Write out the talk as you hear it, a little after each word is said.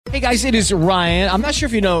Hey guys, it is Ryan. I'm not sure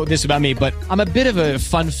if you know this about me, but I'm a bit of a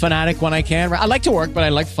fun fanatic when I can. I like to work, but I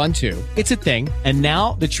like fun too. It's a thing. And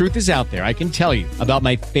now the truth is out there. I can tell you about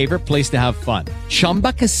my favorite place to have fun.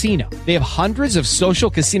 Chumba Casino. They have hundreds of social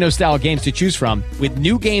casino style games to choose from with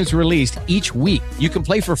new games released each week. You can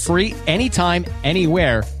play for free anytime,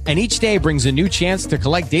 anywhere. And each day brings a new chance to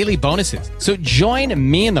collect daily bonuses. So join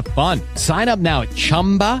me in the fun. Sign up now at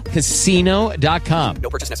ChumbaCasino.com. No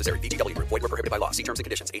purchase necessary. VGW. Void where prohibited by law. See terms and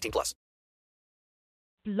conditions. 18+.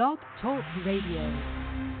 Blog Talk Radio.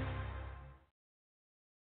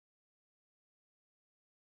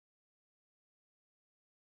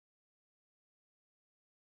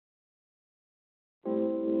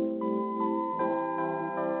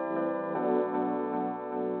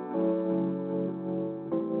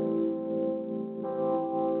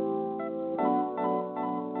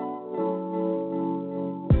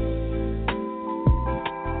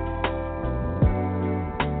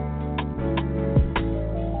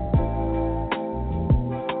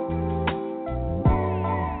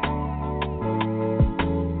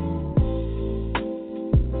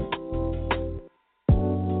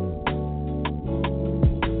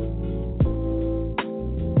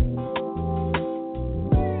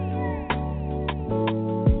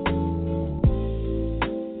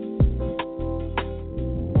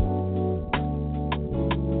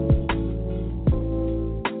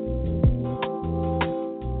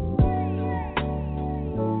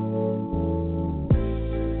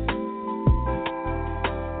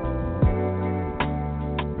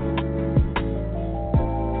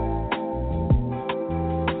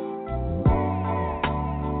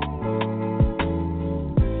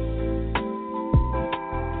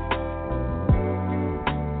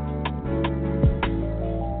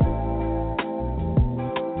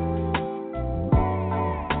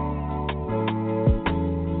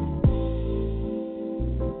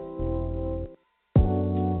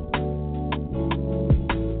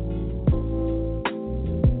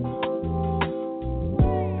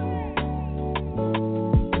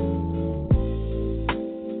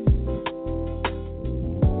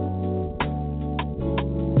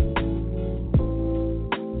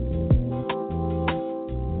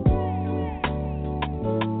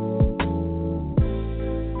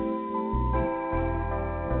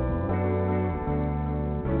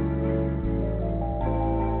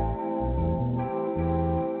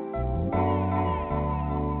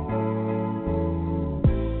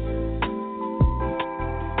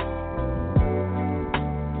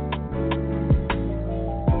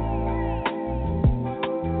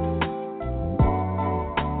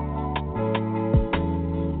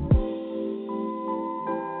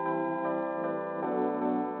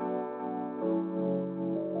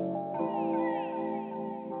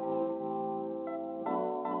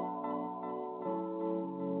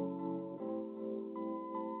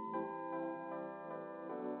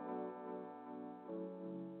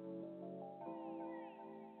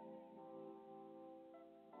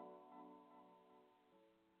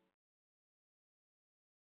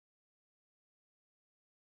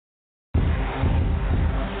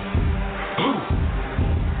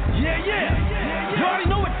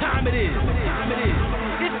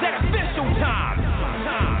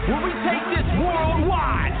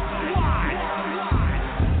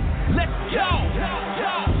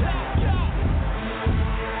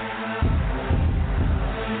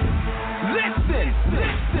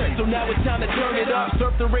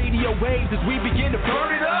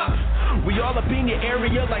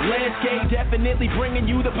 Definitely bringing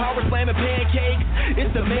you the Powerslam and Pancakes.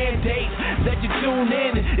 It's the mandate that you tune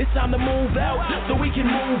in. It's time to move out so we can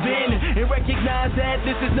move in and recognize that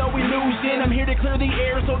this is no illusion. I'm here to clear the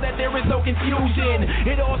air so that there is no confusion.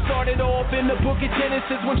 It all started off in the book of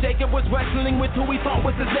Genesis when Jacob was wrestling with who he thought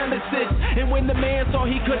was his nemesis. And when the man saw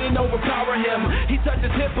he couldn't overpower him, he touched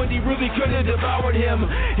his hip but he really could have devoured him.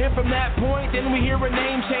 And from that point, then we hear a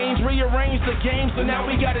name change, rearrange the game, so now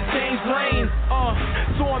we gotta change lanes.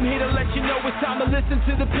 So I'm here to let you know it's time to listen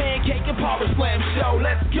to the Pancake and Powerslam show.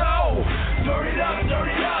 Let's go! Turn it up, turn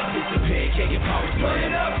it up. It's the Pancake and Powerslam. Turn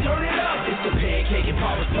it up, turn it up. It's the Pancake and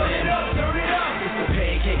Powerslam. Turn it up, turn it up. It's the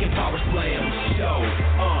Pancake and Powerslam show.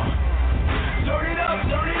 Turn it up,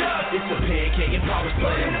 turn it up. It's the Pancake and Powerslam.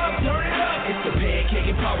 Turn it up, turn it up. It's the Pancake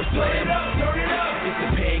and Powerslam. Turn it up, turn it up. It's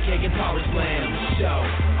the Pancake and Powerslam show.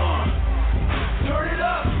 Turn it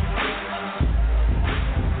up.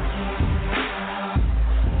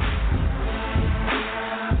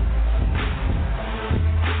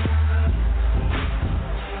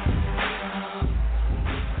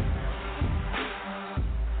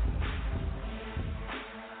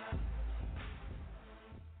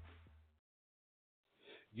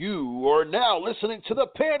 You are now listening to the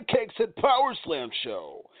Pancakes and Powerslams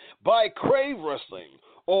show by Crave Wrestling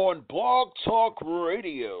on Blog Talk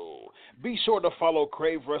Radio. Be sure to follow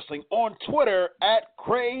Crave Wrestling on Twitter at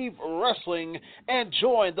Crave Wrestling and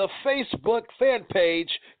join the Facebook fan page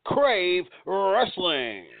Crave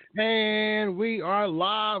Wrestling. And we are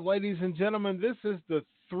live, ladies and gentlemen. This is the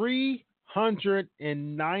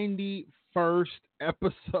 391st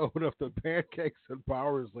episode of the Pancakes and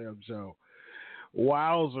Powerslams show.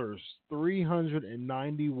 Wowzers,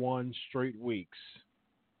 391 straight weeks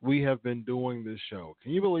we have been doing this show.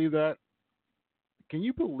 Can you believe that? Can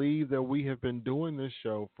you believe that we have been doing this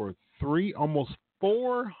show for almost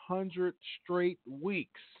 400 straight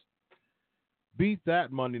weeks? Beat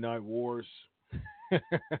that, Monday Night Wars.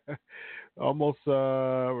 Almost,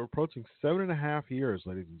 we're approaching 7.5 years,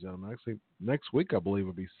 ladies and gentlemen. Actually, next week, I believe,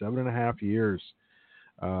 will be 7.5 years,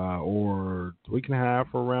 or a week and a half,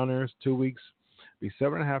 or around there. It's 2 weeks. It'll be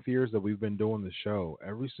 7.5 years that we've been doing the show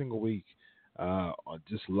every single week.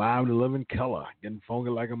 Just live to living color, getting funky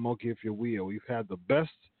like a monkey, if you will. We've had the best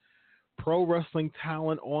pro wrestling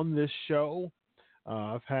talent on this show.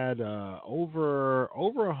 I've had over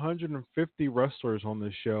 150 wrestlers on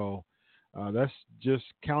this show. That's just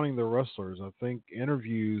counting the wrestlers. I think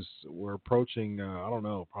interviews were approaching, I don't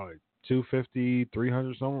know, probably 250,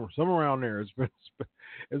 300, somewhere around there. It's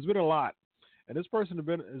been a lot. And this person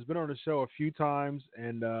has been on the show a few times,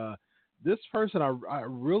 and this person I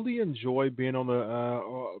really enjoy being on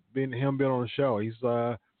being on the show. He's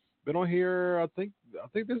been on here. I think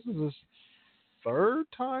this is his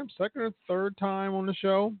second or third time on the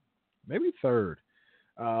show, maybe third.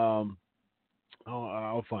 I'll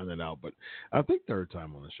find that out, but I think third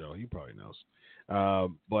time on the show. He probably knows.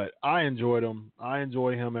 But I enjoyed him. I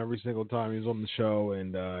enjoy him every single time he's on the show,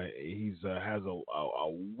 and he's has a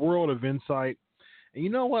world of insight. And you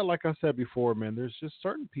know what? Like I said before, man, there's just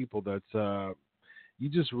certain people that you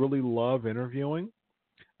just really love interviewing.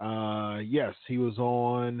 Yes, he was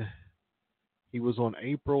on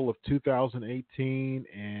April of 2018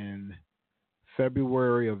 and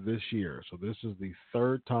February of this year. So this is the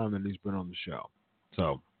third time that he's been on the show.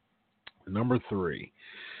 So number 3.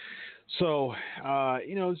 So,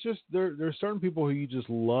 it's just there's certain people who you just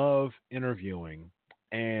love interviewing,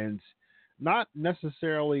 and not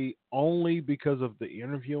necessarily only because of the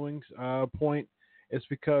interviewing point. It's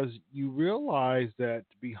because you realize that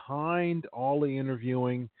behind all the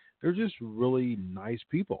interviewing, they're just really nice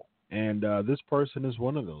people. And this person is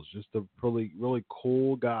one of those, just a really, really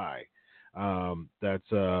cool guy.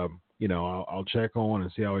 That's I'll check on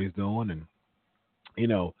and see how he's doing, and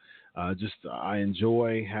I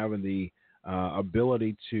enjoy having the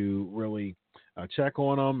ability to really check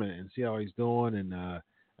on him and see how he's doing, and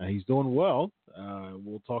he's doing well.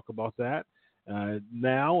 We'll talk about that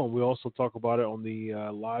now, and we'll also talk about it on the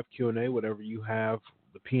live Q&A, whatever you have.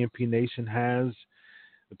 The PNP Nation has.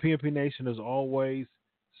 The PNP Nation is always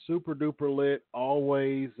super duper lit,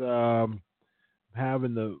 always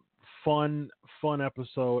having the fun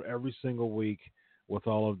episode every single week with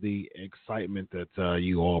all of the excitement that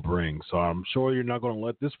you all bring. So I'm sure you're not going to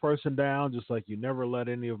let this person down, just like you never let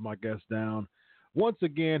any of my guests down. Once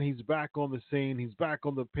again, he's back on the scene. He's back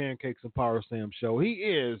on the Pancakes and Powerslams show. He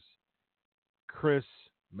is Chris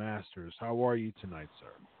Masters. How are you tonight,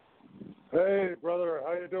 sir? Hey, brother.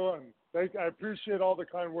 How you doing? I appreciate all the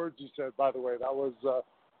kind words you said, by the way. That was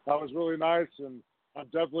really nice, and I'm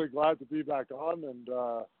definitely glad to be back on. And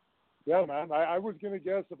yeah, man, I was going to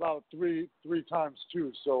guess about three times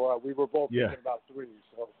too. So we were both thinking about 3.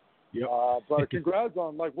 So, yep. But congrats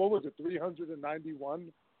on, what was it,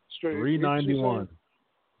 391 straight? 391.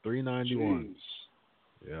 391. Jeez.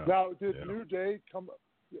 Yeah. Now, did New Day come?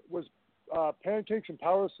 Was Pancakes and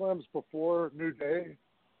Powerslams before New Day?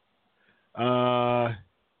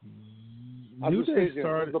 New Day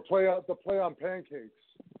started the play on Pancakes.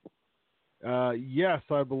 Yes,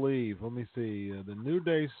 I believe. Let me see. The New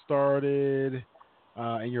Day started,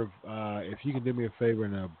 and if you can do me a favor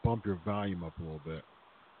and bump your volume up a little bit.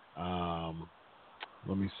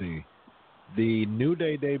 Let me see. The New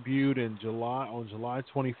Day debuted on July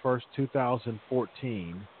 21st,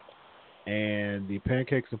 2014, and the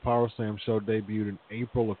Pancakes and Powerslams show debuted in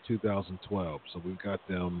April of 2012. So we've got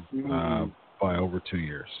them by over 2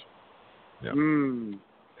 years. Yep.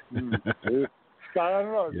 I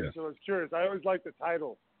don't know. I was curious. I always liked the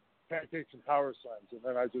title, Pancakes and Powerslams, and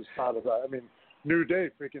then I just thought of that. I mean, New Day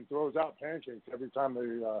freaking throws out pancakes every time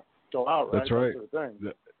they go out, right? That's right. That's the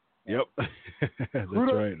thing. Yep.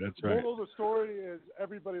 That's right. Moral of the story is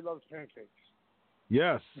everybody loves pancakes.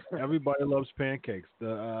 Yes, everybody loves pancakes.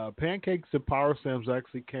 The Pancakes and Powerslams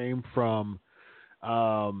actually came from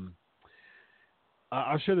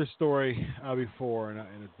I've shared this story before, and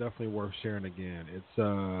it's definitely worth sharing again. It's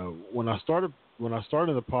when I started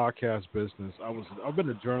the podcast business. I've been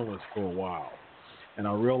a journalist for a while, and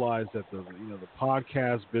I realized that the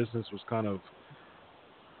podcast business was kind of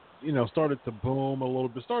started to boom a little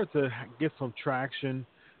bit, started to get some traction.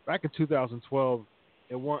 Back in 2012,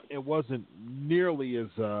 it wasn't nearly as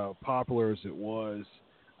popular as it was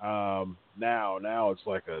now. Now it's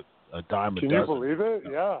like a dime a dozen. Can you believe it?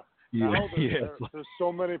 Yeah. Yeah, Now there's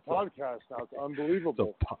so many podcasts now. It's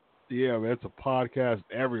unbelievable. Yeah, man, it's a podcast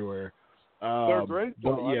everywhere. They're great,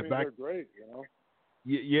 though. But, they're great,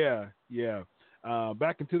 Yeah.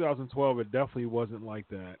 Back in 2012, it definitely wasn't like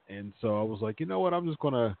that. And so I was like, you know what? I'm just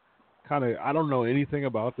going to I don't know anything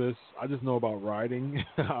about this. I just know about writing.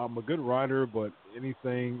 I'm a good writer, but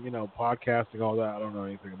anything, podcasting, all that, I don't know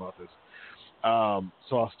anything about this.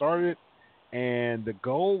 So I started, and the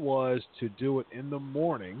goal was to do it in the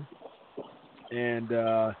morning. And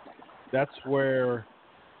that's where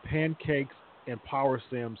Pancakes and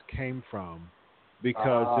Powerslams came from,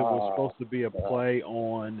 because it was supposed to be a play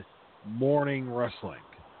on morning wrestling.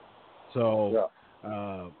 So,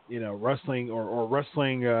 wrestling or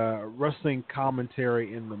wrestling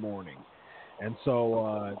commentary in the morning. And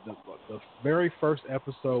so the very first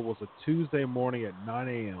episode was a Tuesday morning at 9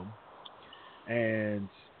 a.m. And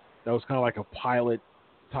that was kind of like a pilot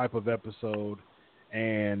type of episode.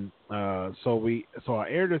 And so I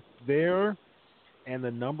aired it there, and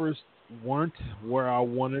the numbers weren't where I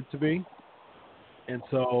wanted to be. And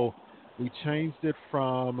so we changed it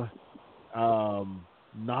from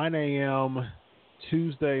 9 a.m.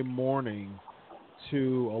 Tuesday morning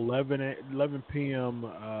to 11 p.m.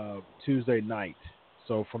 Tuesday night.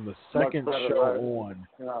 So from the second show on,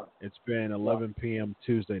 it's been 11 p.m.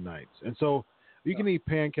 Tuesday nights. And so you can eat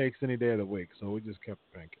pancakes any day of the week. So we just kept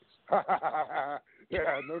the pancakes.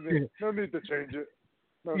 No need to change it.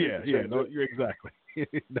 You're exactly.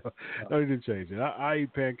 no need to change it. I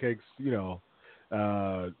eat pancakes, any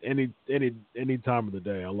time of the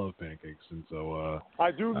day. I love pancakes, and so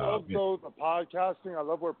I do love though the podcasting. I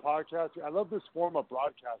love podcasting. I love this form of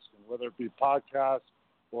broadcasting, whether it be podcast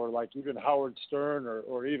or like even Howard Stern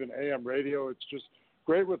or even AM radio. It's just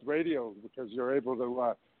great with radio because you're able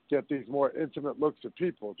to get these more intimate looks at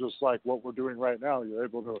people, just like what we're doing right now. You're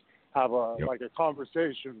able to have a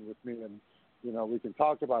conversation with me, and we can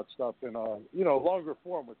talk about stuff in a longer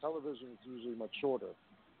form. With television, it's usually much shorter.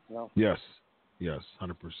 Yes,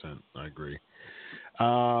 100%. I agree.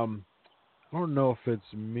 I don't know if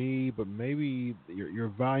it's me, but maybe your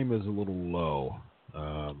volume is a little low.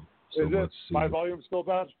 So let's see. My volume still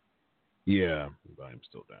bad? Yeah, the volume's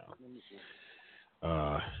still down. Let me see.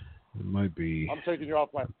 It might be. I'm taking you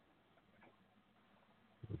off my.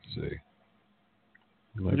 Let's see.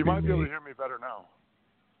 You might be able to hear me better now.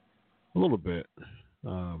 A little bit.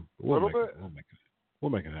 We'll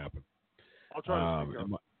make it happen. I'll try to speak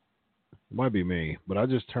up. It might be me, but I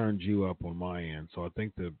just turned you up on my end, so I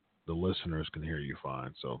think the listeners can hear you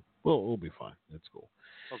fine. So we'll be fine. It's cool.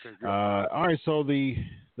 Okay, good. All right, so the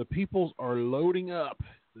peoples are loading up.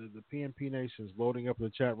 The PNP Nation is loading up in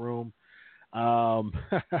the chat room.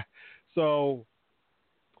 So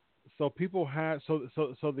people have so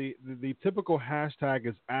the typical hashtag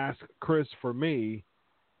is Ask Chris for me.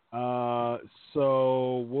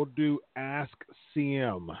 So we'll do Ask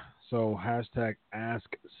CM. So hashtag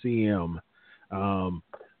Ask CM.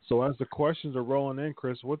 So as the questions are rolling in,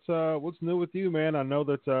 Chris, what's new with you, man? I know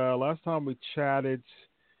that last time we chatted,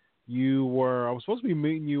 I was supposed to be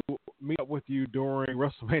meet up with you during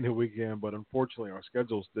WrestleMania weekend, but unfortunately our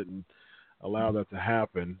schedules didn't allow that to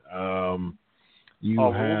happen.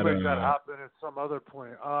 We'll make that happen at some other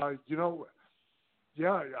point. I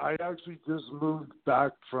actually just moved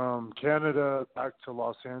back from Canada back to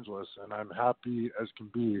Los Angeles, and I'm happy as can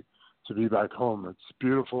be to be back home. It's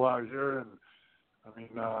beautiful out here, and I mean,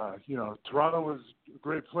 Toronto is a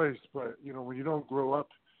great place, but when you don't grow up,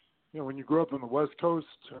 when you grow up on the West Coast,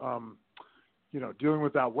 dealing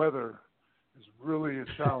with that weather is really a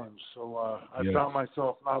challenge. So I found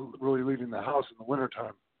myself not really leaving the house in the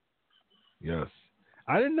wintertime. Yes.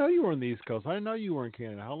 I didn't know you were on the East Coast. I didn't know you were in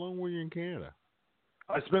Canada. How long were you in Canada?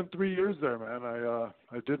 I spent 3 years there, man.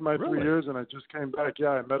 I did my 3 years, and I just came back. Yeah,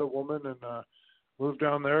 I met a woman and moved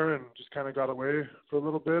down there and just kind of got away for a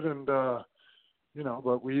little bit. And, but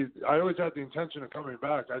I always had the intention of coming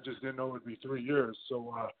back. I just didn't know it would be 3 years.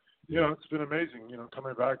 So, it's been amazing,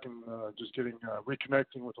 coming back and just getting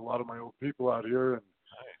reconnecting with a lot of my old people out here. And,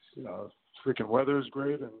 freaking weather is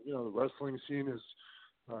great. And, the wrestling scene has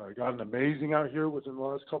gotten amazing out here within the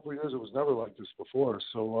last couple of years. It was never like this before.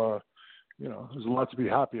 So, there's a lot to be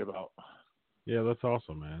happy about. Yeah, that's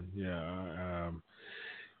awesome, man. Yeah.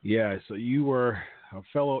 Yeah, so you were a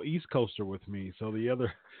fellow East Coaster with me. So the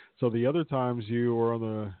other times you were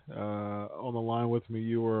on the line with me,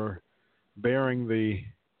 you were bearing the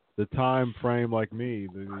time frame like me,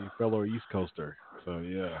 the fellow East Coaster. So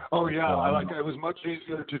yeah. Oh yeah, it was much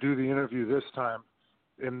easier to do the interview this time,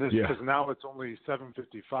 because now it's only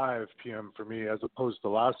 7:55 p.m. for me, as opposed to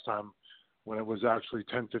last time when it was actually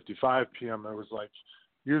 10:55 p.m. It was like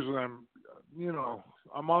usually I'm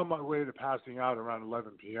on my way to passing out around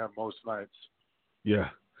 11 p.m. most nights. Yeah,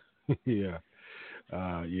 yeah,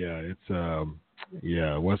 it's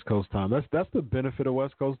West Coast time. That's the benefit of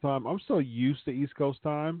West Coast time. I'm so used to East Coast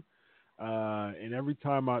time, and every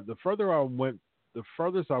time the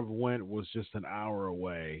furthest I went was just an hour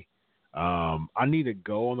away. I need to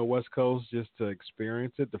go on the West Coast just to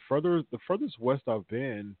experience it. The furthest west I've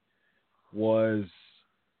been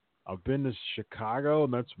to Chicago,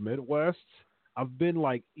 and that's Midwest. I've been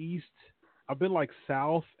like east. I've been like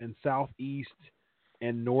south and southeast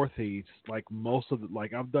and northeast. Like most of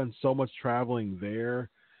I've done so much traveling there,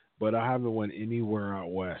 but I haven't went anywhere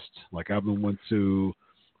out west. Like I haven't went to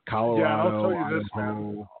Colorado, yeah, I'll tell you this,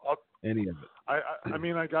 Idaho, any of it. I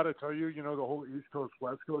mean, I got to tell you, the whole East Coast,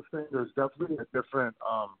 West Coast thing, there's definitely a different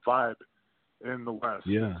vibe in the West.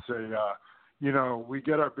 Yeah. It's we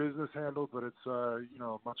get our business handled, but it's,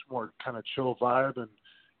 much more kind of chill vibe. And,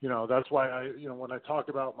 that's why when I talk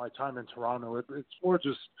about my time in Toronto, it's more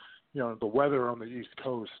just, the weather on the East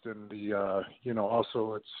Coast and the,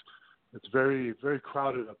 also it's very, very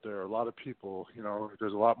crowded up there. A lot of people,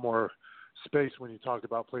 there's a lot more space when you talk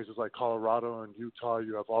about places like Colorado and Utah.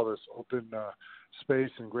 You have all this open space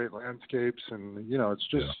and great landscapes, and it's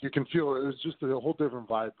just you can feel it's just a whole different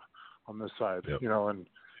vibe on this side. Yep. And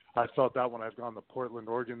I felt that when I've gone to Portland,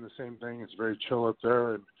 Oregon, the same thing. It's very chill up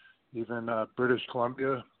there, and even British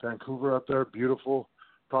Columbia, Vancouver up there, beautiful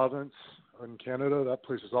province in Canada. That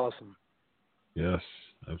place is awesome. Yes,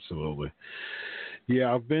 absolutely.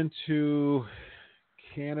 Yeah, I've been to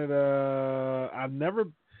Canada.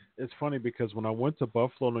 It's funny because when I went to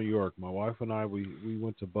Buffalo, New York, my wife and I, we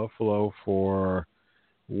went to Buffalo for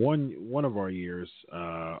one of our years,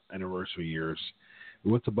 anniversary years.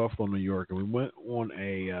 We went to Buffalo, New York, and we went on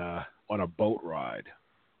a boat ride.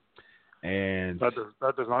 And that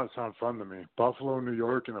does not sound fun to me. Buffalo, New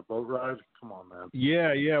York, and a boat ride? Come on, man.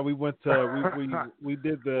 Yeah, we went to we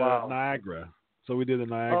did the wow. Niagara. So we did the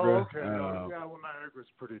Niagara. Oh, okay. Well, Niagara's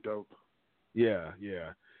pretty dope. Yeah.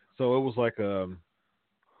 So it was like a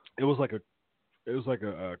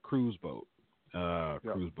cruise boat,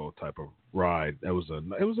 cruise boat type of ride. It was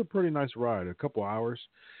a pretty nice ride, a couple hours,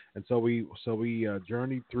 and so we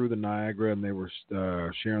journeyed through the Niagara, and they were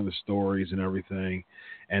sharing the stories and everything,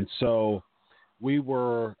 and so we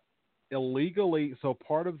were illegally. So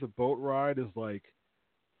part of the boat ride is like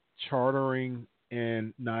chartering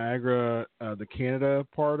in Niagara, the Canada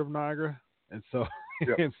part of Niagara, and so.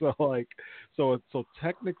 Yep. And so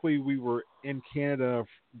technically we were in Canada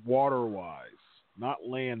water-wise, not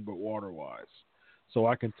land, but water-wise. So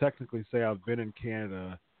I can technically say I've been in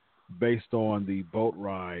Canada based on the boat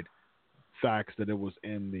ride facts that it was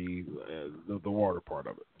in the water part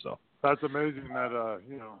of it. So that's amazing that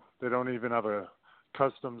they don't even have a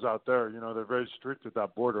customs out there. They're very strict at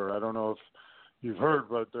that border. I don't know if you've heard,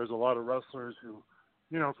 but there's a lot of wrestlers who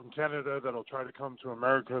from Canada that'll try to come to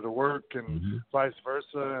America to work and vice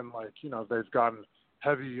versa. And they've gotten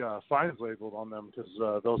heavy fines labeled on them because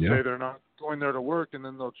they'll say they're not going there to work, and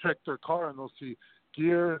then they'll check their car and they'll see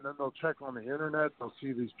gear, and then they'll check on the internet. They'll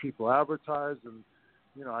see these people advertise, and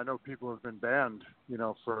I know people have been banned.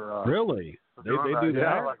 For really for they do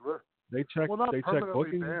that. Yeah, they check. Well, not they check permanently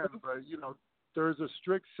bookings. Banned, but there's a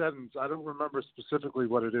strict sentence. I don't remember specifically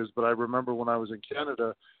what it is, but I remember when I was in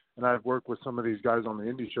Canada. And I've worked with some of these guys on the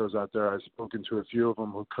indie shows out there. I've spoken to a few of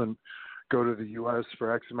them who couldn't go to the U.S.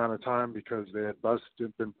 for X amount of time because they had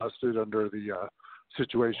been busted under the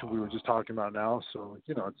situation we were just talking about now. So,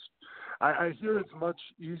 I hear it's much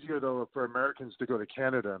easier, though, for Americans to go to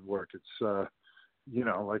Canada and work. It's,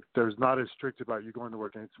 there's not as strict about you going to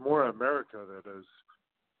work. And it's more America that is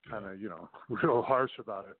kind of, real harsh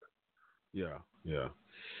about it. Yeah.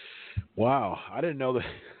 Wow. I didn't know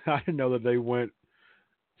that they went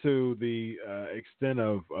to the extent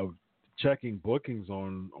of checking bookings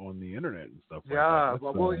on the internet and stuff. Yeah, like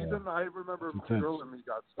that. Well, even I remember a girl and me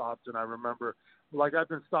got stopped, and I remember, I've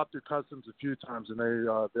been stopped at customs a few times, and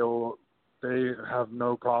they have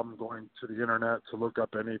no problem going to the internet to look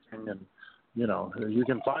up anything, and you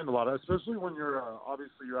can find a lot of, especially when you're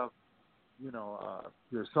obviously you have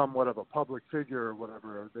you're somewhat of a public figure or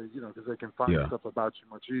whatever, because they can find stuff about you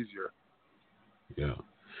much easier.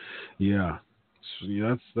 Yeah.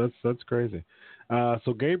 That's crazy.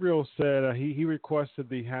 So Gabriel said he requested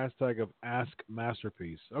the hashtag of Ask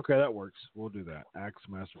Masterpiece. Okay, that works. We'll do that. Ask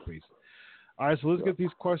Masterpiece. All right, so let's get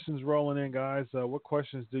these questions rolling in, guys. What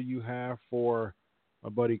questions do you have for my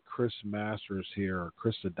buddy Chris Masters here, or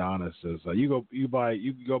Chris Adonis? You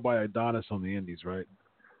go by Adonis on the Indies, right?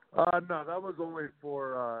 No, that was only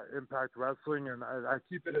for Impact Wrestling, and I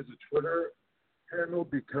keep it as a Twitter handle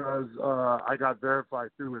because I got verified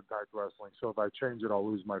through Impact Wrestling. So if I change it, I'll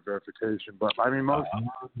lose my verification. But I mean, most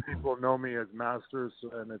people know me as Masters,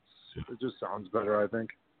 and it just sounds better, I think.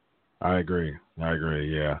 I agree.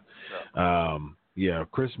 Yeah.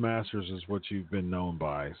 Chris Masters is what you've been known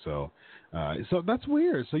by. So that's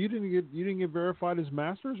weird. So you didn't get verified as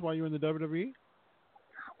Masters while you were in the WWE?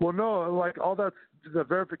 Well, no, like all that the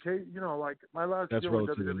verification. You know, like my last deal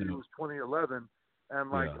with WWE new. was 2011. And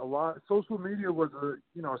like Yeah. a lot, social media was,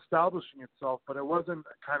 establishing itself, but it wasn't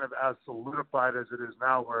kind of as solidified as it is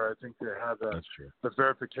now, where I think they have the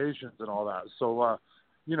verifications and all that. So, I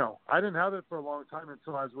didn't have it for a long time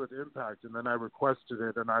until I was with Impact, and then I requested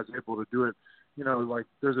it, and I was able to do it. You know, like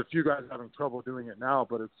there's a few guys having trouble doing it now,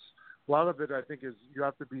 but it's a lot of it. I think is you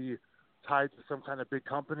have to be tied to some kind of big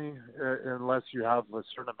company, unless you have a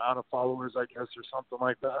certain amount of followers, I guess, or something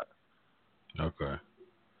like that. Okay,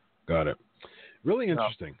 got it. Really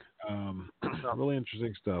interesting. Really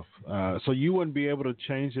interesting stuff. So you wouldn't be able to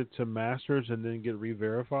change it to Masters and then get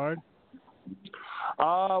re-verified?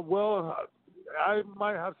 Well, I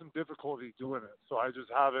might have some difficulty doing it, so I just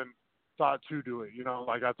haven't thought to do it. You know,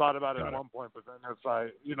 like I thought about it at one point, but then if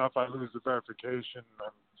I lose the verification,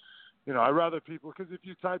 then, I'd rather people, because if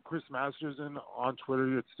you type Chris Masters in on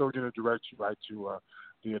Twitter, it's still going to direct you right to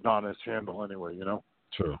the Adonis handle anyway,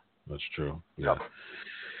 True. That's true. Yeah.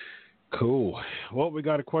 Cool. Well, we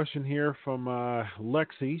got a question here from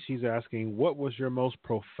Lexi. She's asking, what was your most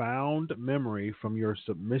profound memory from your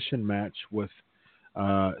submission match with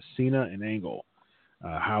Cena and Angle?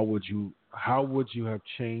 How would you have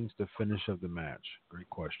changed the finish of the match? Great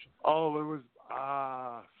question. Oh, it was.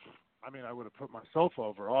 I would have put myself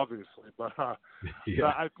over, obviously, but I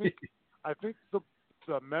think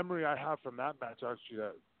the memory I have from that match actually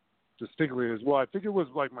distinctly as well. I think it was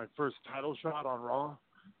like my first title shot on Raw,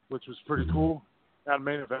 which was pretty cool, at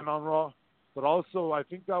main event on Raw. But also, I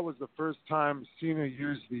think that was the first time Cena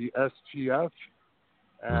used the STF,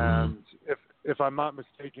 and if I'm not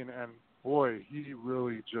mistaken, and boy, he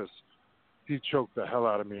really he choked the hell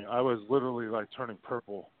out of me. I was literally like turning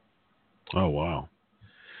purple. Oh wow!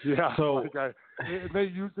 Yeah, so they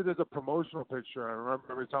used it as a promotional picture. I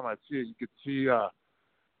remember every time I'd see it, you could see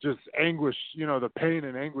just anguish, the pain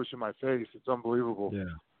and anguish in my face. It's unbelievable.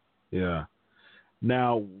 Yeah.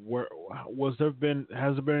 Now, has there been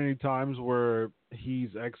any times where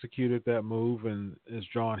he's executed that move and has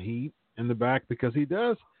drawn heat in the back, because he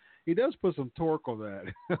does put some torque on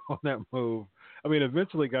that move. I mean,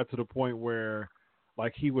 eventually got to the point where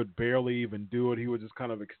like he would barely even do it. He would just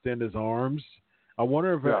kind of extend his arms. I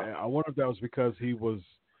wonder if that was because he was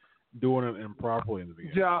doing it improperly in the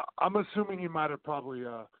beginning. Yeah, I'm assuming he might have probably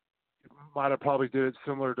did it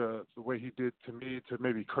similar to the way he did to me, to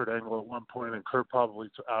maybe Kurt Angle at one point, and Kurt probably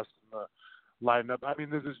asked him to line up. I mean,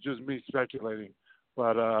 this is just me speculating,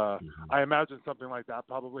 but I imagine something like that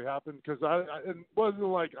probably happened, because it wasn't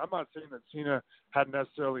like, I'm not saying that Cena hadn't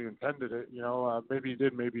necessarily intended it, maybe he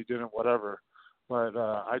did, maybe he didn't, whatever. But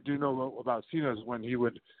I do know about Cena is when he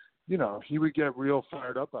would get real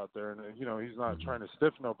fired up out there, and he's not trying to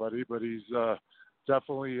stiff nobody, but he's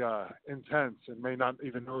definitely intense and may not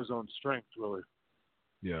even know his own strength, really.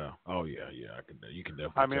 Yeah. Oh, yeah. You can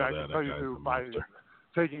definitely. I mean, tell I that. can tell you by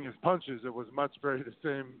taking his punches, it was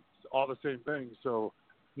all the same things. So,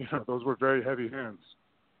 those were very heavy hands.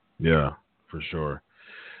 Yeah, for sure.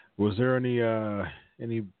 Was there any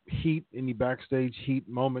backstage heat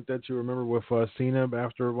moment that you remember with Cena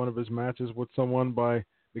after one of his matches with someone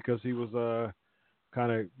because he was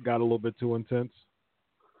kind of got a little bit too intense?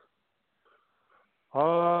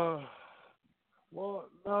 Well,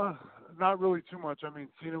 no, not really too much. I mean,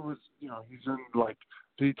 Cena was, he's in like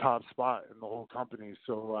the top spot in the whole company.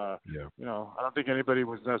 So, I don't think anybody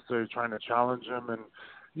was necessarily trying to challenge him. And,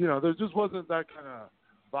 there just wasn't that kind of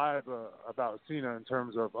vibe about Cena in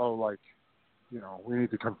terms of, we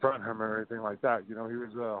need to confront him or anything like that. He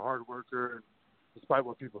was a hard worker, and despite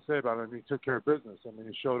what people say about him, he took care of business. I mean,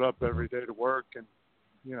 he showed up every day to work, and,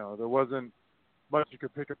 there wasn't much you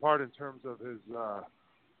could pick apart in terms of his,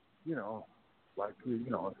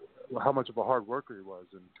 how much of a hard worker he was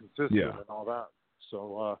and consistent and all that.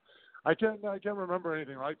 So I can't remember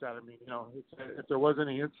anything like that. I mean, if there was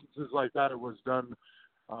any instances like that, it was done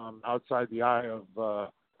outside the eye of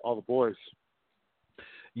all the boys.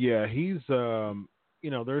 Yeah, he's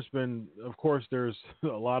there's been, of course, there's a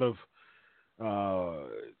lot of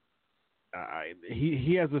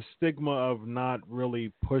he has a stigma of not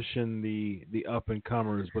really pushing the up and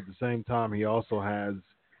comers, but at the same time he also has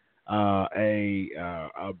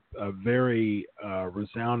a very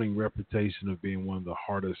resounding reputation of being one of the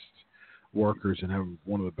hardest workers and having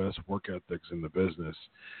one of the best work ethics in the business.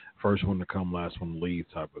 First one to come, last one to leave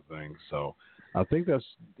type of thing. So I think that's,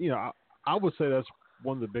 I would say that's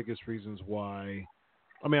one of the biggest reasons why.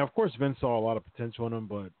 I mean, of course, Vince saw a lot of potential in him,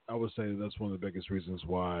 but I would say that's one of the biggest reasons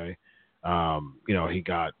why, he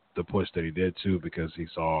got the push that he did too, because he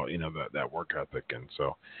saw, that work ethic. And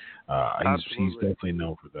so he's definitely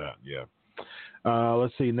known for that. Yeah.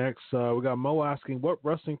 Let's see. Next, we got Mo asking, what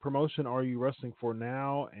wrestling promotion are you wrestling for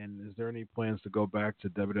now? And is there any plans to go back to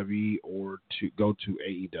WWE or to go to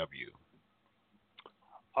AEW?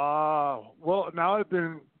 Well, now I've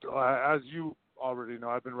been, as you already know,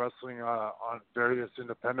 I've been wrestling on various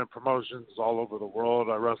independent promotions all over the world.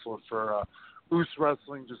 I wrestled for Moose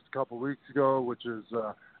Wrestling just a couple weeks ago, which is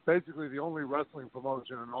basically the only wrestling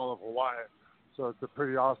promotion in all of Hawaii. So it's a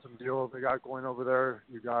pretty awesome deal they got going over there.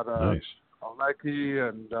 You got nice. Aleki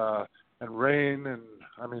and Rain, and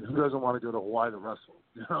I mean, who doesn't want to go to Hawaii to wrestle?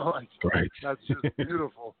 Right. That's just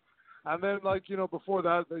beautiful. And then, before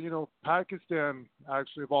that, Pakistan,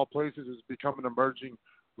 actually, of all places, has become an emerging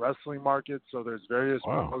wrestling market. So there's various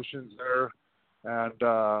promotions there. And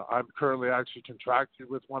I'm currently actually contracted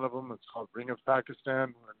with one of them. It's called Ring of Pakistan.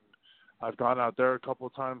 And I've gone out there a couple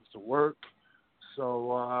of times to work.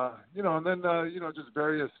 So, and then, just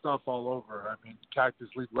various stuff all over. I mean, Cactus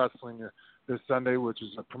League Wrestling this Sunday, which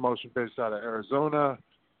is a promotion based out of Arizona.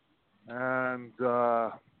 And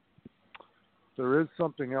there is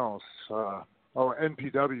something else.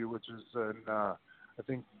 NPW, which is in, I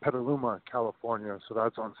think, Petaluma, California. So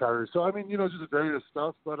that's on Saturday. So, I mean, just various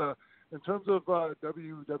stuff. But in terms of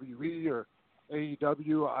WWE or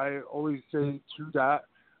AEW, I always say to that,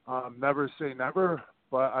 never say never.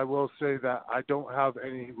 But I will say that I don't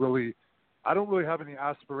really have any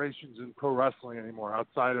aspirations in pro wrestling anymore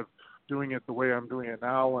outside of doing it the way I'm doing it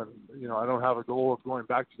now. And, I don't have a goal of going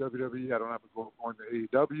back to WWE. I don't have a goal of going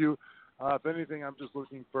to AEW. If anything, I'm just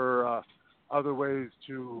looking for other ways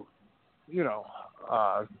to,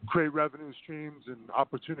 create revenue streams and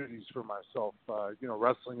opportunities for myself.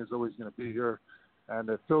 Wrestling is always going to be here, and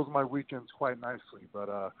it fills my weekends quite nicely.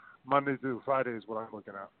 But Monday through Friday is what I'm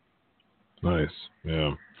looking at. Nice.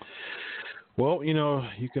 Yeah. Well,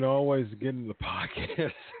 you can always get into the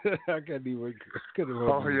podcast. I couldn't even.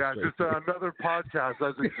 Oh, yeah. Just another podcast.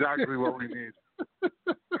 That's exactly what we need.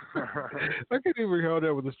 I couldn't even hold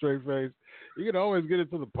that with a straight face. You can always get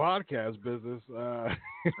into the podcast business.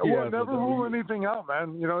 Never rule anything out,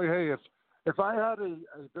 man. Hey, if I had a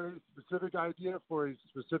very specific idea for a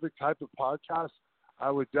specific type of podcast, I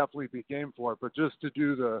would definitely be game for it. But just to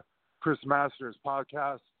do the Chris Masters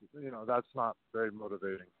podcast, that's not very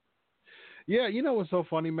motivating. Yeah, what's so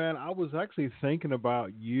funny, man? I was actually thinking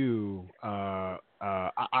about you. I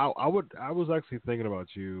was actually thinking about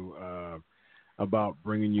you about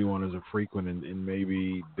bringing you on as a frequent and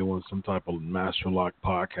maybe doing some type of Master Lock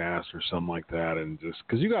podcast or something like that, and just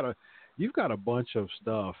because you've got a bunch of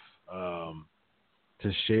stuff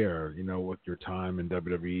to share, with your time in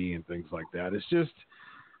WWE and things like that. It's just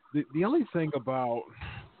the only thing about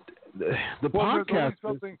the podcast.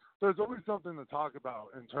 There's always something to talk about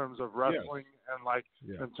in terms of wrestling,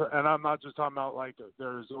 and I'm not just talking about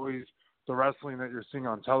there's always the wrestling that you're seeing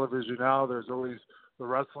on television now. There's always the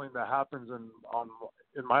wrestling that happens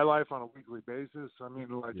in my life on a weekly basis. I mean,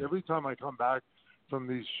 every time I come back from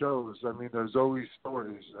these shows, I mean, there's always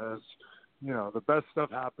stories. As the best stuff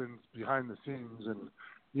happens behind the scenes, and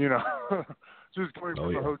just going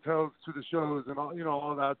from the hotels to the shows and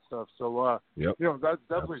all that stuff. So that's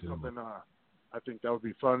definitely something I think that would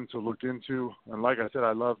be fun to look into. And like I said,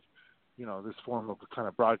 I love this form of kind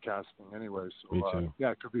of broadcasting anyway. So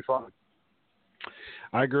it could be fun.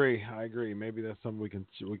 I agree. Maybe that's something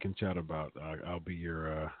we can chat about. I'll be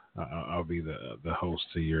your I'll be the host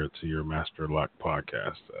to your Master Lock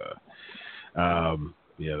podcast.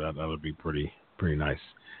 That'll be pretty nice.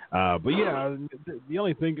 But yeah, the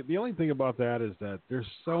only thing about that is that there's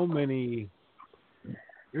so many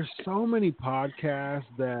podcasts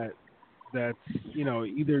that's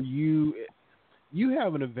either you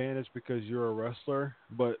have an advantage because you're a wrestler,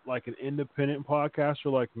 but like an independent podcaster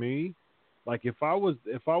like me. Like if I was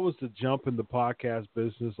to jump in the podcast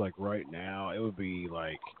business like right now, it would be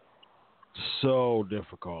like so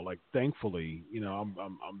difficult. Like, thankfully,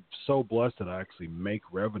 I'm so blessed that I actually make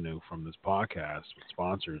revenue from this podcast with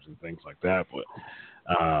sponsors and things like that. But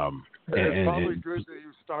it's probably good that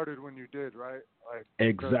you started when you did, right? Like,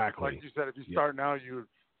 exactly. Like you said, if you start now,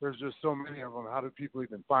 there's just so many of them. How do people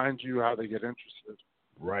even find you? How do they get interested?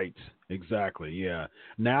 Right. Exactly. Yeah.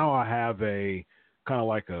 Now I have a kind of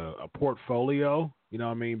like a portfolio, you know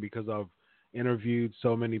what I mean? Because I've interviewed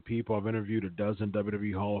so many people. I've interviewed a dozen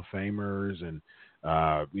WWE Hall of Famers and,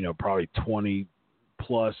 probably 20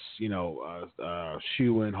 plus,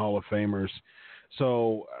 shoe-in Hall of Famers.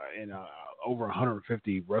 So, and over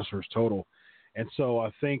 150 wrestlers total. And so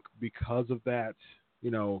I think because of that,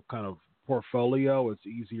 kind of portfolio, it's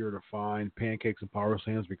easier to find Pancakes and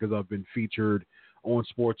Powerslams because I've been featured on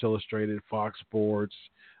Sports Illustrated, Fox Sports,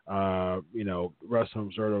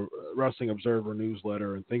 Wrestling Observer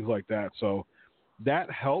newsletter and things like that. So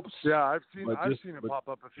that helps. Yeah, I've seen it pop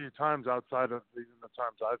up a few times outside of even the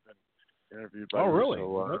times I've been interviewed by you. Really?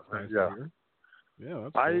 So, that's nice yeah. to hear. Yeah,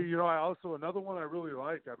 that's cool. I also, another one I really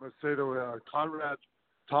like, I must say, to Conrad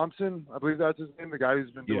Thompson, I believe that's his name, the guy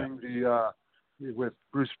who's been doing the with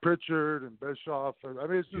Bruce Pritchard and Bischoff. I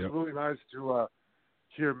mean, it's just really nice to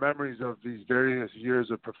hear memories of these various years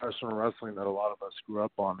of professional wrestling that a lot of us grew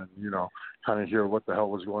up on, and kind of hear what the hell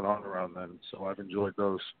was going on around then. So I've enjoyed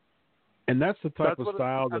those. And that's the type of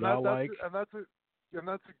style that I like. And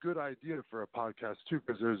that's a good idea for a podcast too,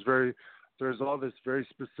 because there's all this very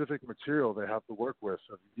specific material they have to work with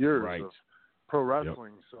of years of pro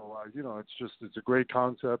wrestling. Yep. So it's a great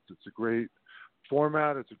concept. It's a great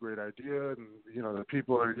format. It's a great idea, and the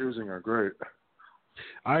people they're using are great.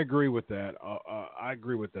 I agree with that. I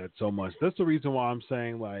agree with that so much. That's the reason why I'm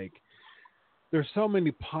saying, like, there's so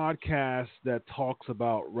many podcasts that talks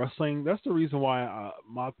about wrestling. That's the reason why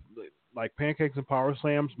like Pancakes and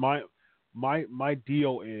Powerslams, my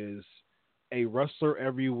deal is a wrestler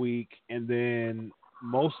every week, and then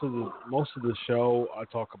most of the show I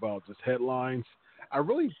talk about just headlines. I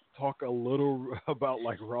really talk a little about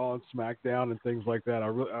like Raw and SmackDown and things like that.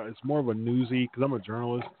 It's more of a newsy, because I'm a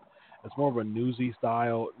journalist. It's more of a newsy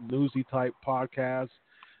type podcast.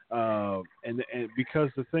 And because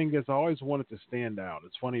the thing is, I always wanted to stand out.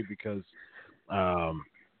 It's funny because I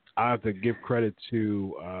have to give credit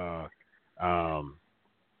to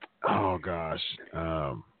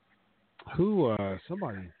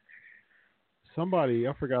somebody,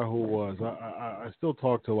 I forgot who it was. I still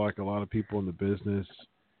talk to like a lot of people in the business,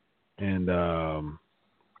 and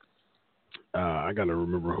I got to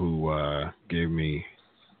remember who gave me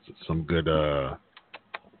some good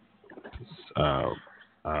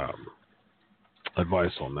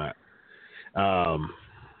advice on that.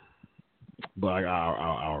 But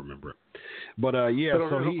I'll remember it. But yeah,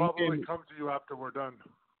 so he'll probably come to you after we're done.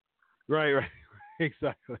 Right,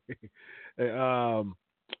 exactly.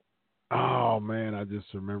 Oh man, I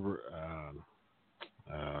just remember.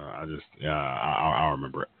 I'll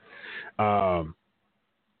remember it.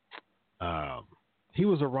 He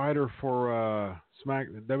was a writer for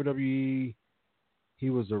WWE. He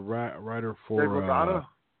was a writer for Dave Lagana.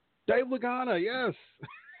 Dave Lagana, yes.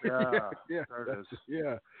 Yeah, there it is.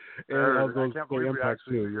 Yeah, and I can't believe we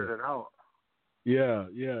actually figured it out. Yeah,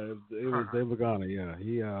 it was Dave Lagana. Yeah,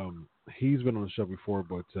 he's been on the show before,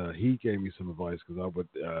 but he gave me some advice because I would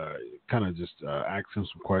kind of just ask him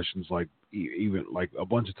some questions, like even like a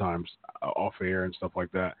bunch of times off air and stuff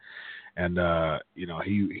like that. And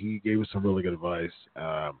he gave us some really good advice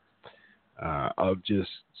of just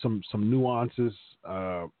some nuances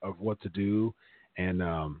of what to do, and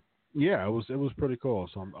it was pretty cool.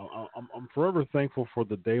 So I'm forever thankful for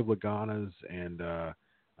the Dave Laganas and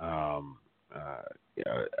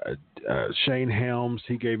Shane Helms.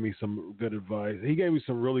 He gave me some good advice. He gave me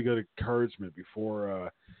some really good encouragement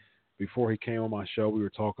before he came on my show. We were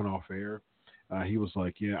talking off air. He was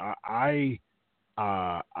like, I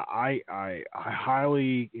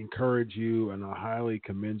highly encourage you and I highly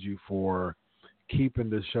commend you for keeping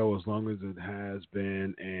this show as long as it has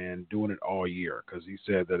been and doing it all year. Because he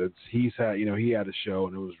said that he had a show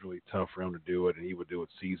and it was really tough for him to do it, and he would do it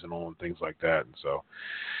seasonal and things like that. And so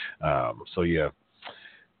yeah.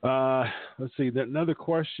 Let's see. Another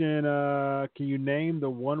question. Can you name the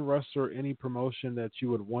one wrestler, any promotion that you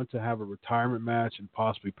would want to have a retirement match and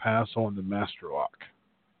possibly pass on the Master Lock?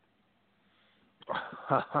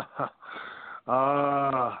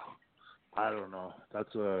 I don't know.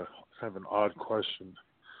 That's a kind of an odd question.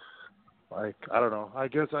 Like, I don't know. I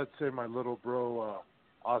guess I'd say my little bro,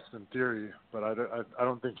 Austin Theory, but I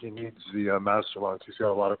don't think he needs the Master Lock. He's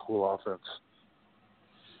got a lot of cool offense.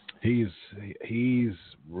 He's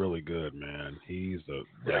really good, man. He's the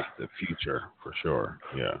future for sure.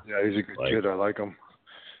 Yeah. Yeah, he's a good kid. I like him.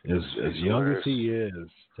 As young as he is,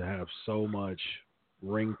 to have so much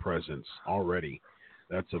ring presence already,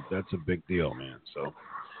 that's a big deal, man. So,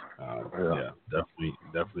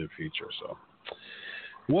 definitely a future. So,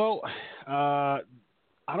 well, I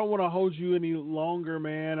don't want to hold you any longer,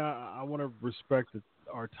 man. I want to respect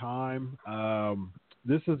our time.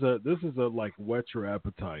 This is a like whet your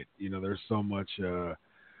appetite. There's so much that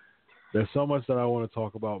I want to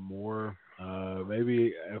talk about more.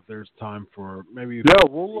 Maybe if there's time for maybe. Yeah,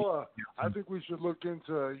 well, I think we should look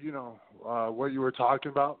into what you were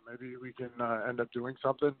talking about. Maybe we can end up doing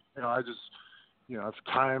something. I just if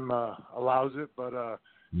time allows it. But I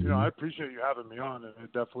appreciate you having me on, and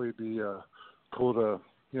it'd definitely be cool to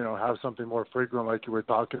have something more frequent like you were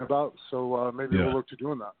talking about. So maybe we'll look to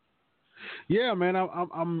doing that. Yeah, man,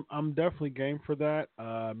 I'm definitely game for that.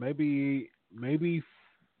 Maybe.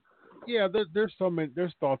 Yeah, there's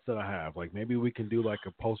thoughts that I have. Like maybe we can do like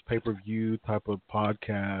a post pay-per-view type of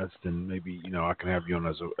podcast, and maybe I can have you on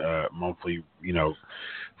as a monthly,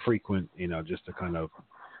 frequent, just to kind of.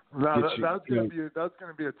 No, that's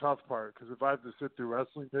gonna be a tough part, because if I have to sit through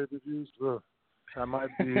wrestling pay-per-views, that might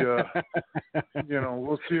be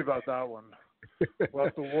we'll see about that one. We'll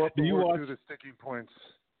have to work through the sticking points.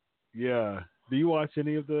 Yeah. Do you watch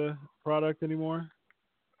any of the product anymore?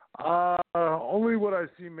 Only what I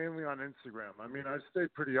see mainly on Instagram. I mean, I stay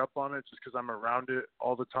pretty up on it just because I'm around it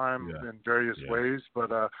all the time in various ways.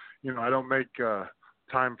 But I don't make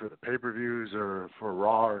time for the pay-per-views or for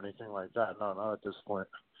Raw or anything like that. No, not at this point.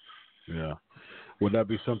 Yeah. Would that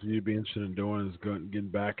be something you'd be interested in doing? Is getting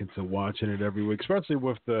back into watching it every week, especially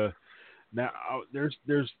with now? There's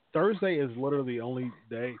Thursday is literally the only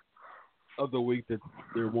day of the week that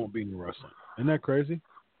there won't be any wrestling. Isn't that crazy?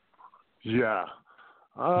 Yeah.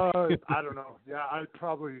 I don't know. Yeah, I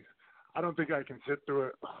don't think I can sit through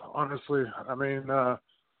it, honestly. I mean,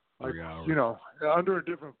 under a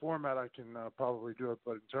different format, I can probably do it.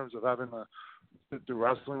 But in terms of having to sit through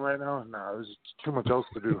wrestling right now, no, there's too much else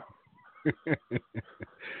to do.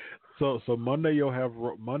 So Monday you'll have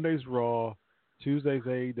Monday's Raw, Tuesday's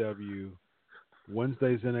AEW,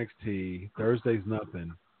 Wednesday's NXT, Thursday's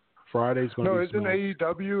nothing. Friday's going to be isn't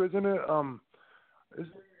AEW, isn't it?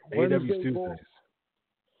 AEW's Tuesdays.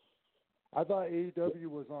 I thought AEW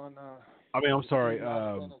was on. I'm sorry.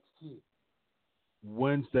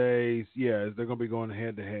 Wednesdays, they're going to be going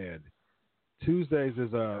head to head. Tuesdays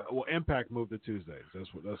is Impact moved to Tuesdays. That's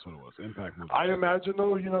what it was. Impact moved. I imagine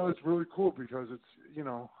though, it's really cool because it's as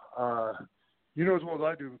well as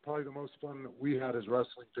I do. Probably the most fun that we had as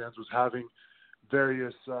wrestling fans was having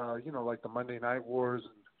various, like the Monday Night Wars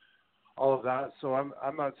and all of that. So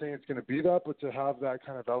I'm not saying it's going to be that, but to have that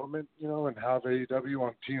kind of element, and have AEW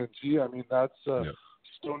on TNT, I mean, that's so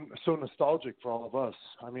nostalgic for all of us.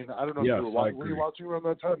 I mean, I don't know if you were you watching around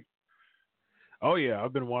that time? Oh yeah,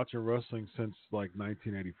 I've been watching wrestling since like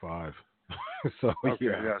 1985. So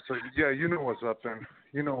yeah. So you know what's up then.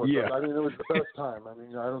 You know what's up. I mean, it was the best time. I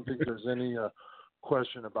mean, I don't think there's any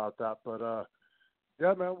question about that. But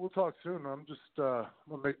yeah, man, we'll talk soon. I'm just gonna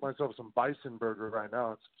make myself some bison burger right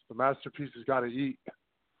now. It's the masterpiece has got to eat.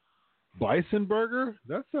 Bison burger?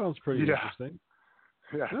 That sounds pretty interesting.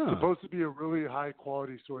 Yeah, it's supposed to be a really high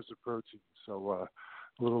quality source of protein. So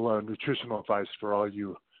a little nutritional advice for all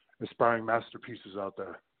you aspiring masterpieces out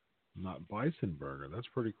there. Not bison burger. That's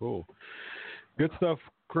pretty cool. Good stuff,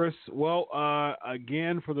 Chris. Well,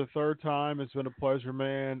 again for the third time, it's been a pleasure,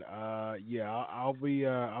 man. I'll be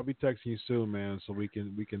texting you soon, man, so we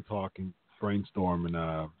can talk and brainstorm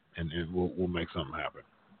and we'll make something happen.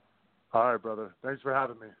 All right, brother. Thanks for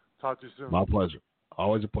having me. Talk to you soon. My pleasure.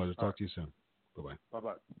 Always a pleasure. Talk to you soon. Bye-bye.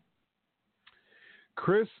 Bye-bye.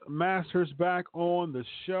 Chris Masters back on the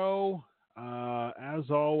show. As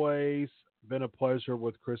always, been a pleasure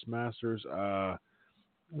with Chris Masters.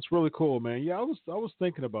 It's really cool, man. Yeah, I was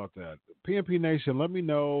thinking about that. PNP Nation, let me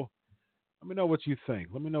know what you think.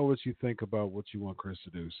 Let me know what you think about what you want Chris to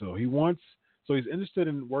do. So he's interested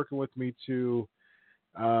in working with me to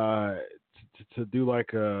do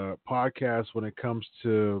like a podcast when it comes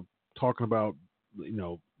to talking about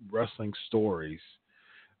wrestling stories,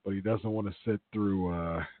 but he doesn't want to sit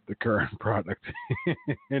through the current product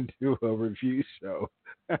and do a review show.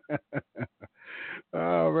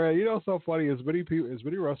 Oh man, so funny. As many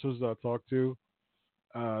wrestlers I talk to,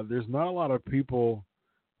 there's not a lot of people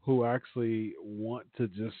who actually want to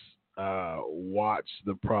just watch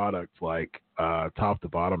the product like top to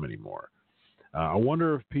bottom anymore. I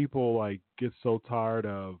wonder if people like get so tired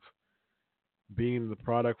of being in the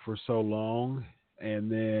product for so long, and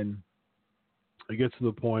then it gets to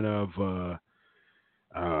the point of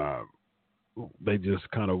they just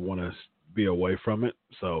kind of want to be away from it.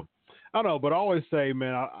 So I don't know, but I always say,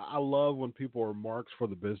 man, I love when people are marks for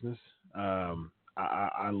the business.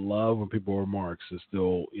 I love when people are marks and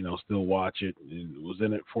still watch it and was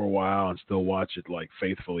in it for a while and still watch it like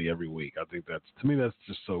faithfully every week. I think that's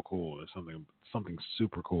just so cool. There's something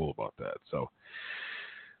super cool about that. So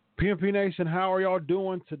PMP Nation, how are y'all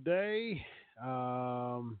doing today?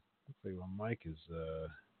 Let's see, my mic is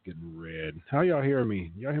getting red. How y'all hear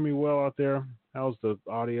me? Y'all hear me well out there? How's the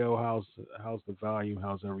audio? How's the volume?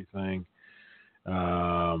 How's everything?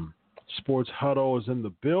 Sports Huddle is in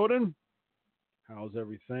the building. How's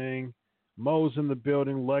everything? Mo's in the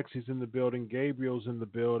building. Lexi's in the building. Gabriel's in the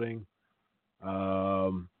building.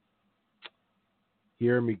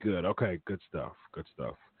 Hear me good. Okay, good stuff. Good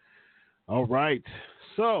stuff. All right.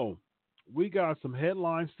 So we got some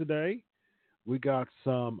headlines today. We got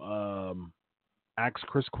some Ask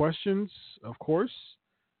Chris questions, of course.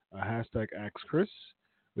 Hashtag Ask Chris.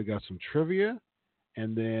 We got some trivia.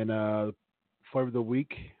 And then flavor of the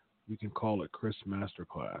week, we can call it Chris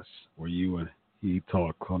Masterclass, where you and he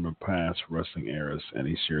talk on the past wrestling eras and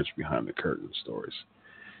he shares behind the curtain stories.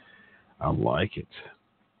 I like it.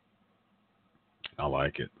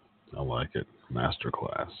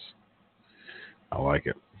 Masterclass. I like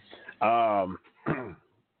it.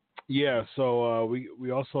 Yeah, so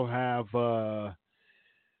we also have the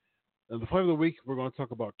flavor of the week. We're going to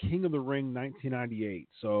talk about King of the Ring 1998.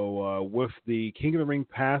 So with the King of the Ring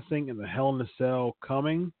passing and the Hell in a Cell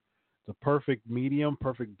coming, the perfect medium,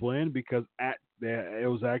 perfect blend, because it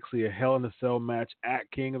was actually a Hell in a Cell match at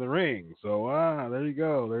King of the Ring. So there you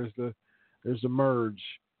go. There's the merge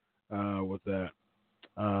with that.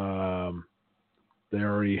 They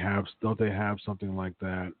already have, don't they have something like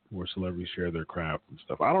that where celebrities share their craft and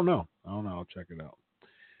stuff? I don't know. I'll check it out.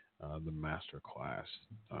 The Master Class.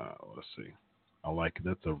 Let's see. I like it.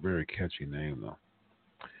 That's a very catchy name, though.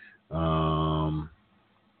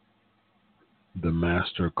 The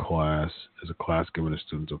Master Class is a class given to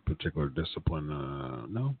students of particular discipline.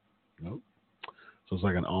 No. So it's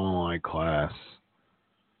like an online class,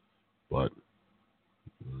 but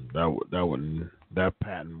that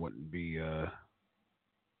patent wouldn't be.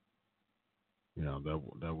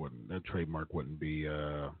 That trademark wouldn't be.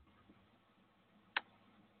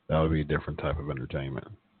 That would be a different type of entertainment.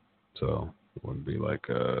 So it wouldn't be like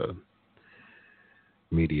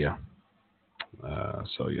media.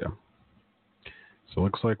 So yeah. So it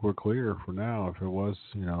looks like we're clear for now. If it was,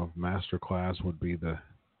 Master Class would be the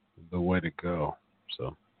way to go.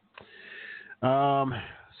 So,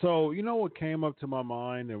 what came up to my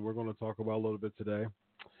mind, and we're going to talk about a little bit today.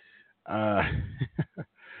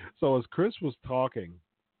 So as Chris was talking,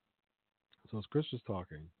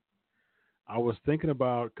 I was thinking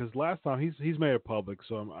about, because last time he's made it public,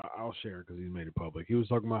 so I'll share it because he's made it public. He was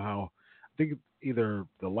talking about how, I think either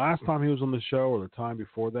the last time he was on the show or the time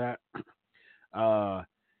before that,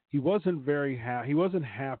 he wasn't he wasn't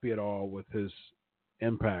happy at all with his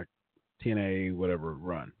Impact TNA whatever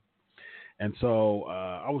run. And so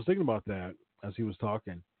I was thinking about that as he was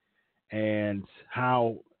talking, and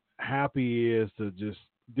how happy he is to just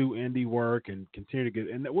do indie work and continue to get,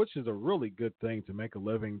 and which is a really good thing, to make a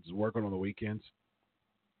living, just working on the weekends,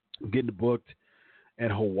 getting booked in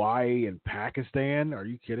Hawaii and Pakistan. Are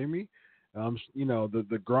you kidding me?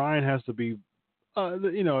 The grind has to be,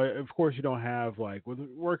 of course you don't have, like, with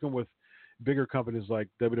working with bigger companies like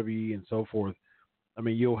WWE and so forth. I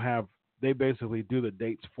mean, they basically do the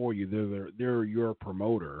dates for you. They're your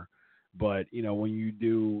promoter. But, when you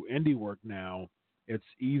do indie work now, it's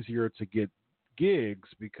easier to get gigs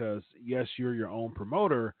because, yes, you're your own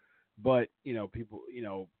promoter, but, people,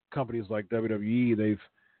 companies like WWE,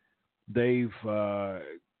 they've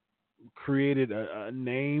created a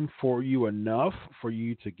name for you enough for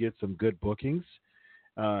you to get some good bookings.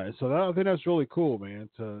 So I think that's really cool, man,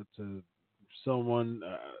 to someone,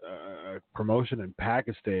 a promotion in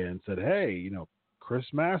Pakistan said, hey,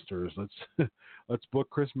 Chris Masters, let's book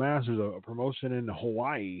Chris Masters, a promotion in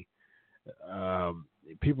Hawaii.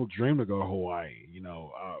 People dream to go to Hawaii.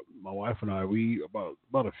 My wife and I,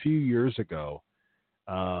 about a few years ago,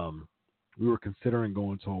 we were considering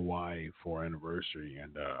going to Hawaii for our anniversary,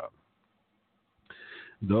 and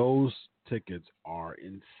those tickets are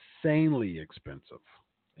insanely expensive.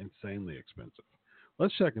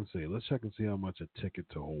 Let's check and see. Let's check and see how much a ticket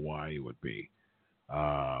to Hawaii would be.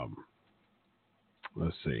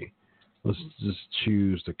 Let's see. Let's just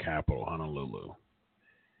choose the capital, Honolulu.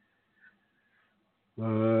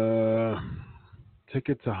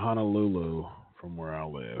 Ticket to Honolulu from where I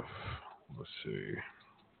live. Let's see.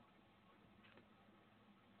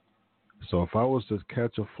 So if I was to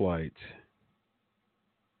catch a flight,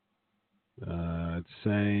 it's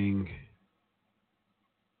saying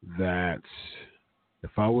that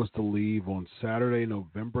if I was to leave on Saturday,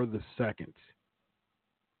 November the 2nd,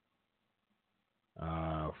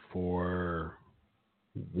 for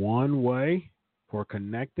one way, for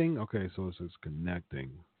connecting. Okay, so it says connecting.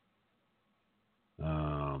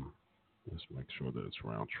 Let's make sure that it's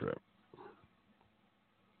round trip.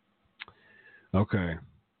 Okay,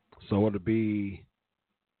 so it'll be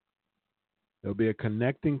a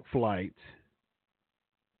connecting flight.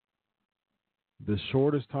 The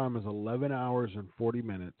shortest time is 11 hours and 40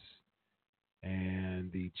 minutes,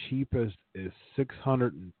 and the cheapest is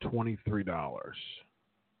 $623.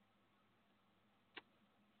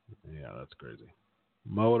 Yeah, that's crazy.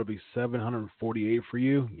 Mo, it'll be $748 for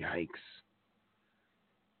you. Yikes.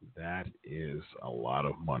 That is a lot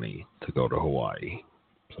of money to go to Hawaii.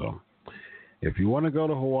 So, if you want to go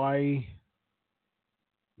to Hawaii,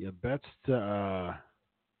 you best to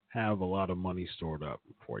have a lot of money stored up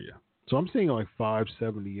for you. So I'm seeing like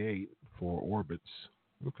 $578 for orbits.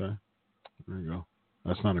 Okay, there you go.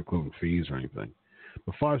 That's not including fees or anything,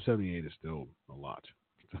 but $578 is still a lot.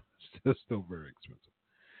 It's still very expensive.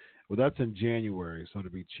 Well, that's in January, so to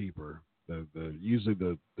be cheaper. Usually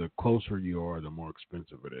the closer you are, the more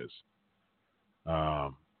expensive it is.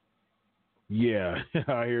 Yeah,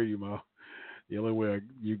 I hear you, Mo. The only way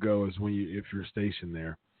you go is if you're stationed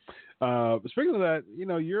there. Speaking of that,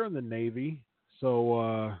 you're in the Navy.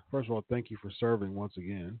 So, first of all, thank you for serving once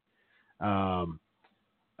again.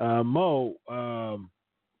 Mo,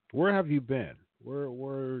 where have you been?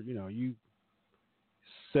 Where you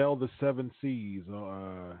sail the seven seas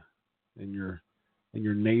in your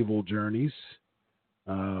naval journeys.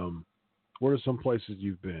 What are some places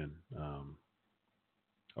you've been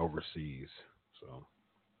overseas? So,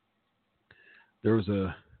 there was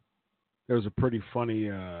a pretty funny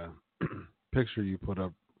picture you put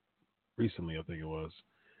up recently, I think it was.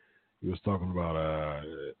 He was talking about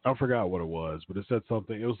I forgot what it was, but it said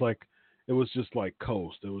something. It was just like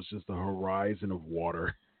coast. It was just a horizon of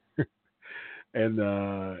water. And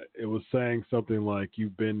it was saying something like,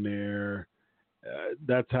 you've been there.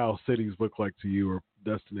 That's how cities look like to you, or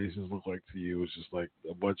destinations look like to you. It's just like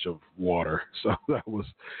a bunch of water. So I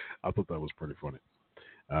thought that was pretty funny.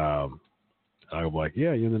 I was like,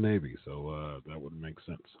 yeah, you're in the Navy, so that would make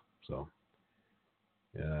sense. So,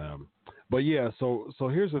 but yeah, so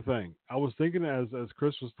here's the thing. I was thinking as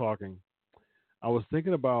Chris was talking, I was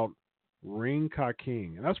thinking about Ring Ka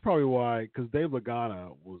King, and that's probably why, because Dave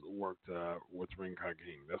Lagana worked with Ring Ka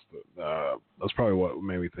King. That's probably what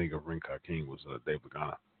made me think of Ring Ka King was Dave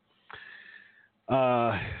Lagana.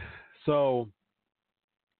 So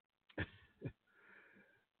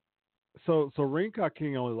Ring Ka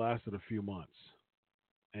King only lasted a few months,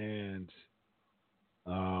 and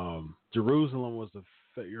Jerusalem was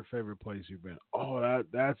your favorite place you've been. Oh,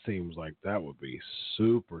 that seems like that would be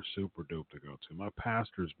super, super dope to go to. My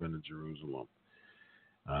pastor's been to Jerusalem.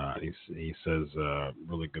 He says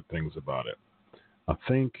really good things about it. I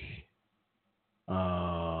think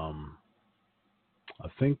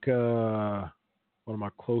one of my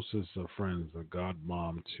closest friends, the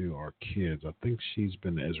godmom to our kids, I think she's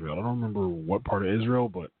been to Israel. I don't remember what part of Israel,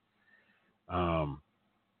 but I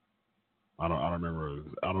don't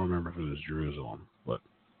remember if it was Jerusalem, but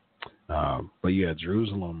yeah,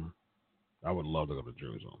 Jerusalem. I would love to go to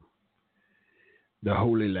Jerusalem, the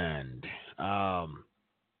Holy Land.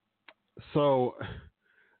 So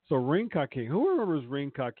Ring Ka King. Who remembers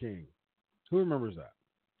Ring Ka King? Who remembers that?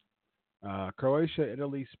 Croatia,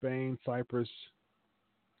 Italy, Spain, Cyprus,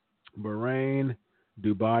 Bahrain,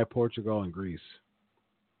 Dubai, Portugal, and Greece.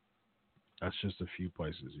 That's just a few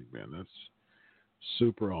places you've been. That's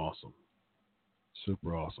super awesome.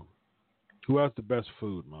 Super awesome. Who has the best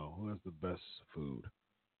food, Mo? Who has the best food?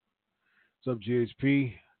 What's up,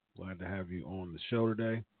 GHP? Glad to have you on the show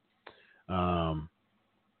today.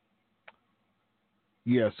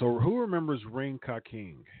 Yeah, so who remembers Ring Ka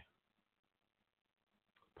King?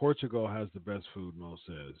 Portugal has the best food, Mo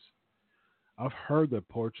says. I've heard that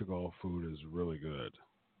Portugal food is really good.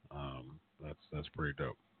 That's pretty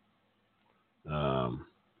dope.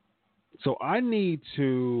 So I need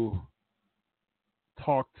to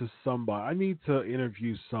talk to somebody. I need to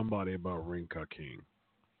interview somebody about Ring Ka King.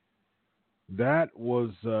 That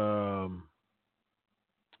was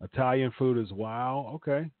Italian food as wow.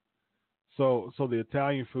 Okay. So the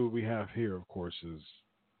Italian food we have here, of course, is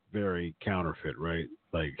very counterfeit, right?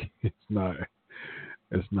 Like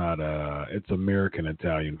it's American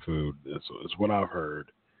Italian food. It's what I've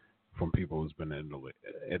heard from people who's been in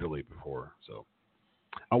Italy before. So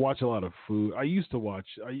I watch a lot of food. I used to watch.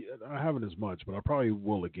 I haven't as much, but I probably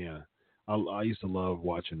will again. I used to love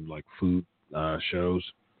watching like food shows.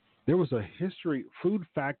 There was a history food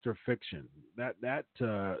factor fiction that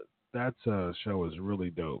show is really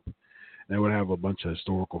dope. They would have a bunch of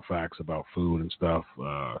historical facts about food and stuff.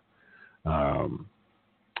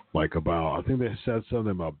 Like about, I think they said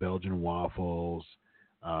something about Belgian waffles.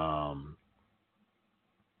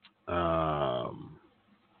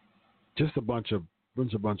 Just a bunch of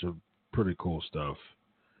pretty cool stuff.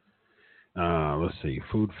 Let's see,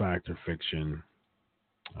 food factor fiction.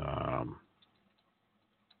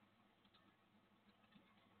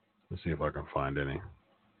 Let's see if I can find any.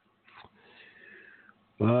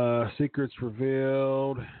 Secrets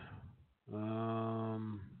revealed.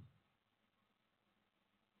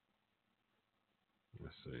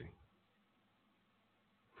 Let's see.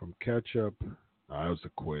 From ketchup. That was a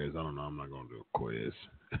quiz. I don't know. I'm not going to do a quiz.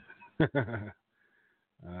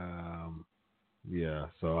 Yeah.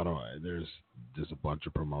 So I don't. There's just a bunch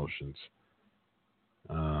of promotions.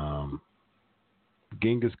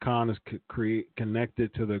 Genghis Khan is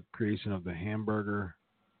connected to the creation of the hamburger.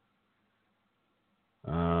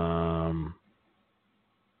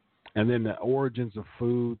 And then the origins of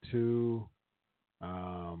food too.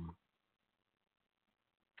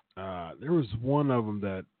 There was one of them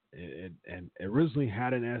that it originally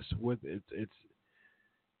had an S with it.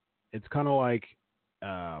 It's kind of like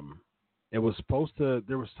it was supposed to.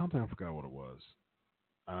 There was something, I forgot what it was.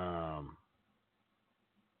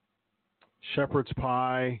 Shepherd's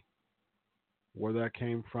pie, where that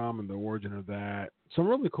came from, and the origin of that. Some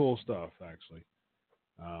really cool stuff, actually.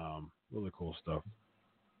 Really cool stuff.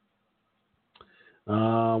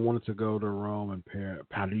 I wanted to go to Rome and Paris.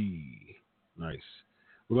 Nice.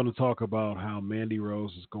 We're going to talk about how Mandy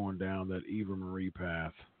Rose is going down that Eva Marie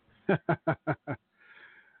path.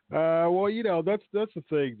 Well, you know, that's the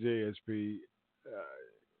thing, JSP.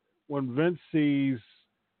 When Vince sees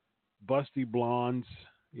busty blondes,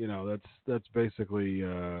 you know, that's basically.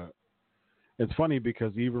 It's funny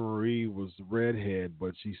because Eva Marie was the redhead,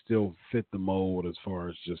 but she still fit the mold as far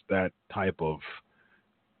as just that type of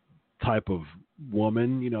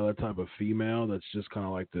woman, you know, that type of female that's just kind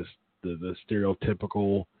of like this the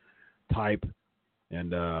stereotypical type,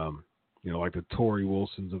 and you know, like the Tori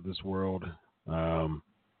Wilsons of this world.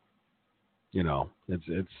 You know,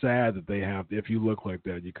 it's sad that they have. If you look like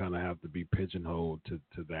that, you kind of have to be pigeonholed to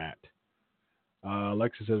that.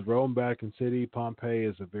 Alexa says, Rome, Vatican City, Pompeii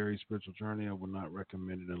is a very spiritual journey. I would not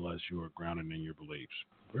recommend it unless you are grounded in your beliefs.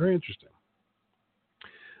 Very interesting.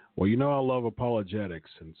 Well, you know, I love apologetics,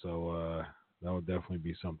 and so that would definitely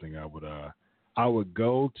be something I would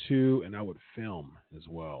go to, and I would film as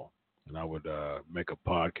well, and I would make a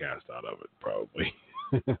podcast out of it probably.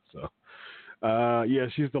 So, yeah,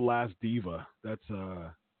 she's the last diva. That's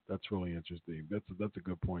really interesting. That's a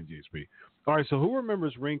good point, GSP. All right, so who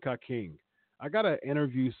remembers Rinka King? I gotta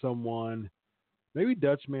interview someone, maybe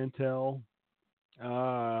Dutch Mantel.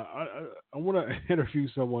 I want to interview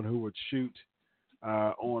someone who would shoot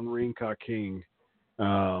on Rinka King.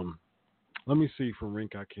 Let me see from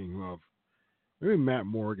Rinka King. Maybe Matt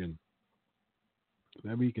Morgan.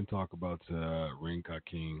 Maybe he can talk about Rinka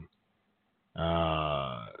King.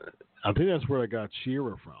 I think that's where I got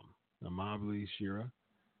Shearer from, Amabile Shearer.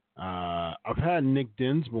 I've had Nick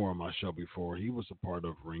Dinsmore on my show before. He was a part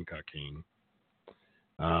of Rinka King.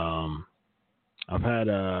 I've had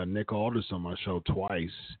Nick Aldis on my show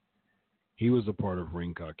twice. He was a part of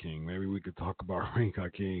Rinka King. Maybe we could talk about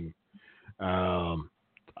Rinka King.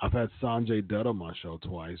 I've had Sanjay Dutt on my show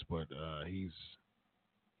twice, but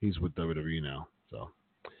he's with WWE now. So,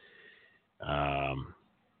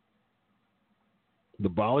 the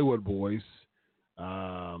Bollywood Boys,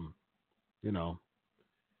 you know,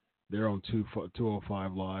 they're on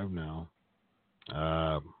 205 Live now.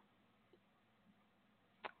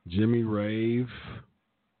 Jimmy Rave,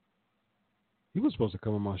 he was supposed to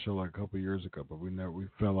come on my show like a couple of years ago, but we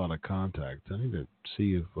fell out of contact. I need to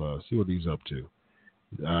see what he's up to.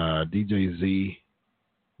 DJ Z,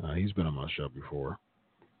 he's been on my show before,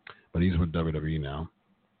 but he's with WWE now.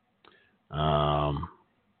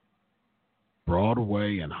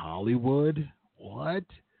 Broadway and Hollywood, what?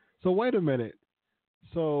 So wait a minute.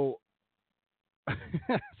 So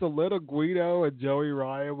Little Guido and Joey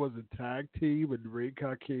Ryan was a tag team in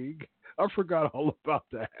Rinka King. I forgot all about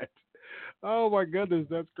that. Oh my goodness,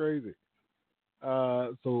 that's crazy.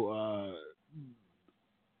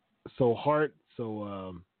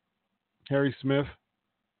 Harry Smith,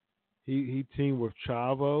 he teamed with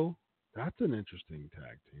Chavo. That's an interesting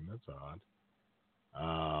tag team. That's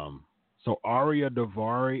odd. So Arya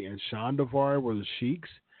Davari and Sean Davari were the Sheiks.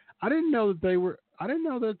 I didn't know that they were. I didn't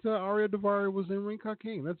know that Arya Daivari was in Ring Ka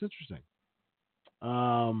King. That's interesting.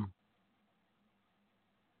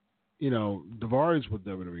 Daivari's with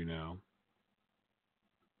WWE now.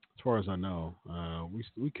 As far as I know,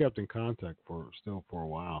 we kept in contact for a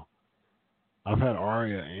while. I've had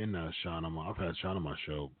Arya and Sean on I've had Sean on my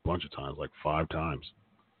show a bunch of times, like 5 times.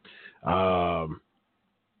 I've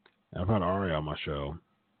had Arya on my show.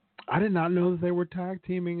 I did not know that they were tag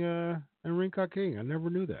teaming in Ring Ka King. I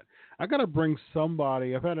never knew that. I got to bring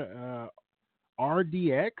somebody. I've had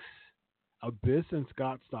RDX, Abyss, and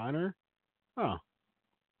Scott Steiner. Huh.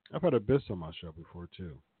 I've had Abyss on my show before,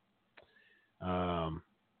 too. Wow,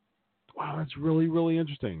 that's really, really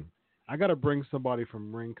interesting. I got to bring somebody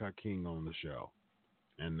from Ring Ka King on the show,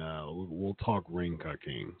 and we'll talk Ring Ka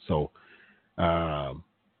King. So, yeah,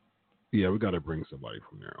 we got to bring somebody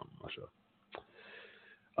from there on my show.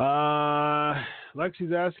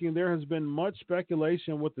 Lexi's asking, there has been much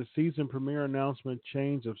speculation with the season premiere announcement,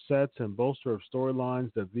 change of sets, and bolster of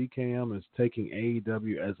storylines that VKM is taking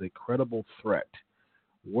AEW as a credible threat.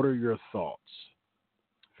 What are your thoughts?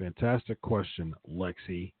 Fantastic question,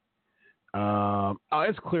 Lexi.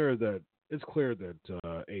 It's clear that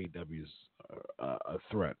AEW is a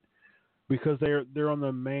threat because they're on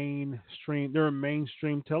the mainstream. They're a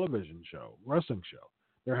mainstream television show, wrestling show.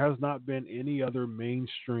 There has not been any other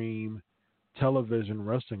mainstream television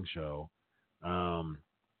wrestling show. WWE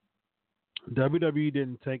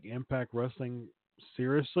didn't take Impact Wrestling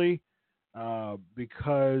seriously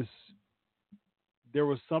because there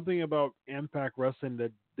was something about Impact Wrestling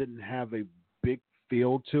that didn't have a big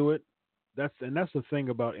feel to it. That's the thing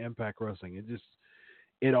about Impact Wrestling.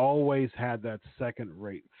 It always had that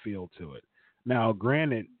second-rate feel to it. Now,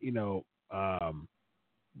 granted,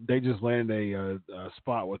 they just landed a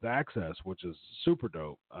spot with Access, which is super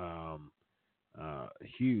dope,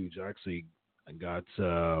 huge. Actually, I got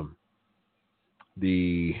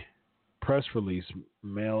the press release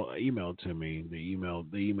emailed to me. They emailed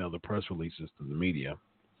the press releases to the media.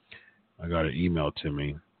 I got it emailed to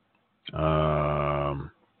me.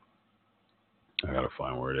 I gotta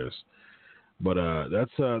find where it is, but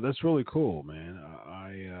that's really cool, man.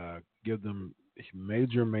 I give them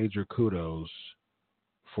major kudos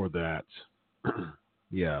for that.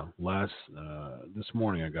 Yeah, this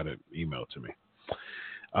morning I got it emailed to me.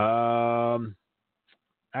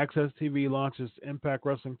 Access TV launches Impact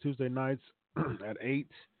Wrestling Tuesday nights at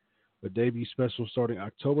 8, the debut special starting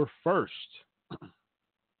October 1st.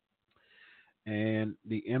 And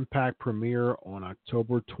the Impact premiere on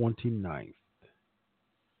October 29th.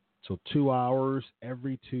 So 2 hours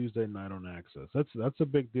every Tuesday night on Access. That's a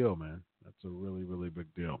big deal, man. That's a really, really big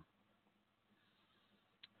deal.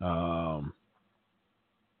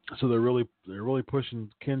 So they're really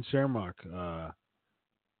pushing Ken Shamrock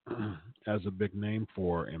as a big name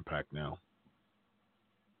for Impact now.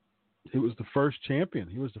 He was the first champion.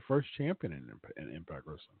 In Impact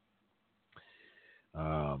Wrestling.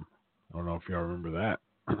 I don't know if y'all remember that.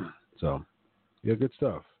 So, yeah, good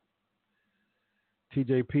stuff.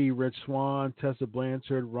 TJP, Rich Swann, Tessa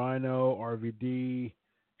Blanchard, Rhino, RVD,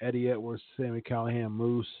 Eddie Edwards, Sammy Callahan,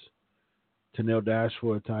 Moose, Tenille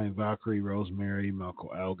Dashwood, Italian Valkyrie, Rosemary, Malcolm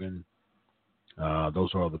Elgin.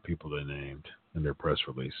 Those are all the people they named in their press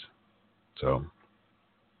release. So,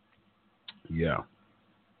 yeah,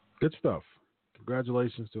 good stuff.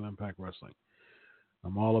 Congratulations to Impact Wrestling.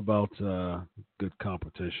 I'm all about good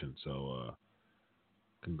competition, so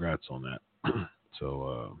congrats on that.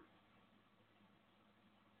 So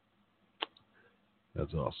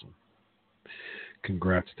that's awesome.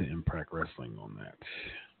 Congrats to Impact Wrestling on that.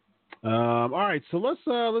 All right, so let's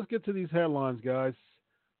get to these headlines, guys.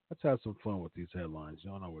 Let's have some fun with these headlines.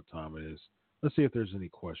 Y'all know what time it is. Let's see if there's any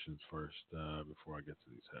questions first before I get to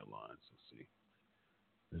these headlines. Let's see if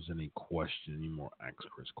there's any more Ask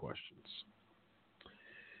Chris questions.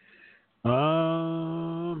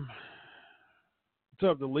 What's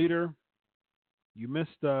up, the leader? You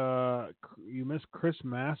missed Chris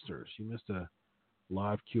Masters. You missed a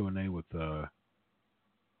live Q&A with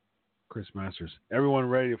Chris Masters. Everyone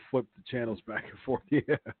ready to flip the channels back and forth.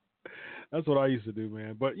 Yeah, that's what I used to do,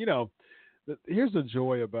 man. But here's the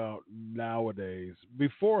joy about nowadays.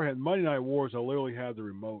 Beforehand, Monday Night Wars, I literally had the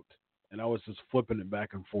remote and I was just flipping it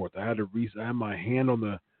back and forth. I had my hand on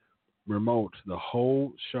the remote the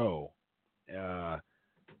whole show on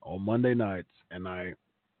Monday nights, and I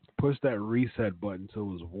pushed that reset button until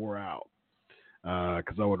it was wore out.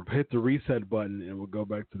 Because I would hit the reset button and would go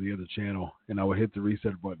back to the other channel, and I would hit the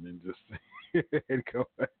reset button and just it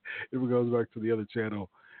goes back to the other channel,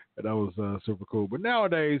 and that was super cool. But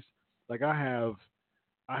nowadays, like I have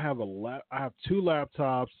 2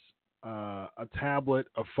 laptops, a tablet,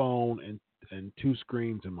 a phone, and and 2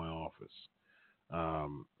 screens in my office.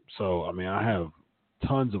 So I mean, I have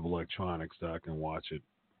tons of electronics that I can watch it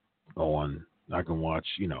on. I can watch,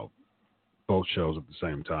 both shows at the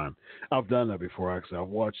same time. I've done that before, actually. I've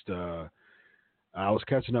watched. I was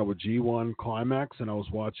catching up with G1 Climax, and I was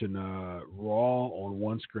watching Raw on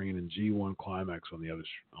one screen and G1 Climax on the other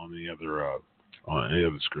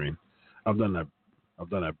screen. I've done that. I've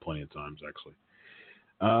done that plenty of times, actually.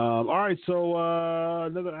 All right, so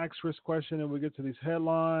another Ask Chris question, and we get to these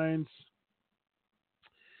headlines.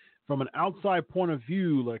 From an outside point of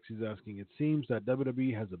view, Lexi's asking, it seems that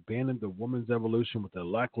WWE has abandoned the women's evolution with a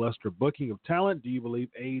lackluster booking of talent. Do you believe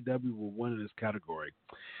AEW will win in this category?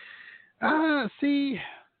 You see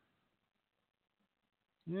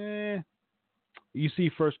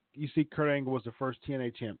Kurt Angle was the first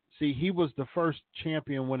TNA champ. See, he was the first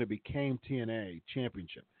champion when it became TNA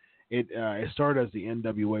championship. It started as the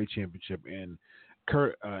NWA championship, and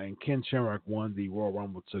Ken Shamrock won the Royal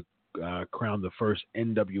Rumble to crown the first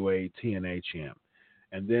NWA TNA champ.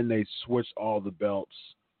 And then they switched all the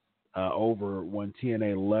belts over when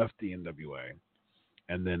TNA left the NWA.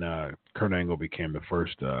 And then Kurt Angle became the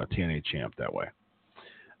first TNA champ that way.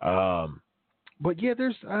 But yeah,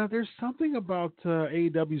 there's something about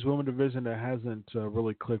AEW's women division that hasn't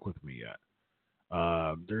really clicked with me yet.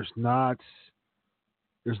 There's not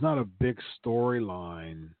a big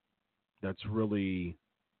storyline that's really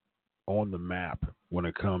on the map when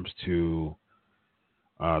it comes to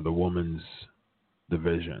the women's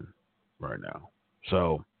division right now.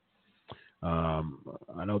 So I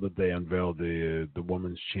know that they unveiled the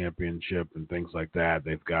women's championship and things like that.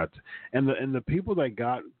 They've got and the people they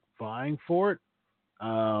got vying for it.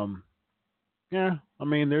 Yeah, I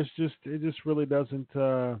mean, it just really doesn't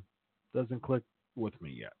click with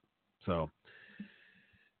me yet. So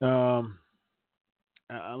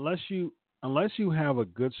unless you have a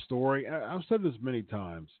good story, I've said this many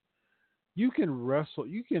times. You can wrestle.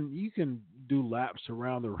 You can do laps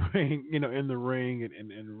around the ring, in the ring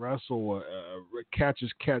and wrestle a catch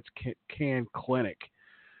as catch can clinic.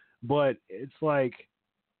 But it's like,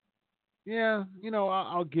 yeah,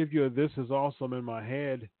 I'll give you a "this is awesome" in my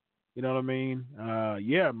head. You know what I mean?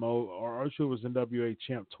 Yeah, Archer was NWA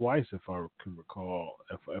champ twice, if I can recall,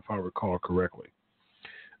 if I recall correctly.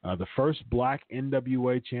 The first black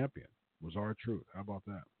NWA champion was R-Truth. How about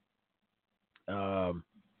that?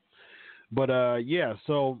 Yeah,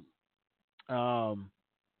 so,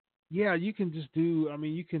 yeah, you can just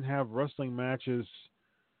you can have wrestling matches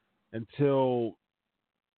until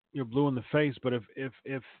you're blue in the face, but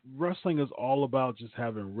if wrestling is all about just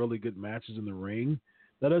having really good matches in the ring,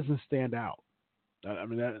 that doesn't stand out. I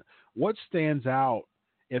mean, what stands out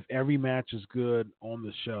if every match is good on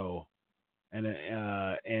the show and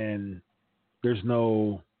there's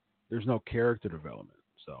no character development.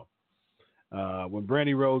 So when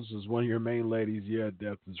Brandy Rhodes is one of your main ladies, yeah,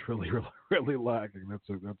 depth is really, really, really lacking. That's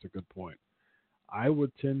a good point. I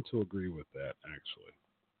would tend to agree with that, actually.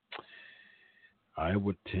 I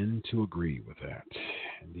would tend to agree with that.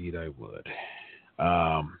 Indeed, I would.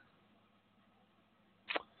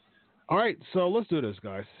 All right, so let's do this,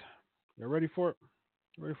 guys. You ready for it?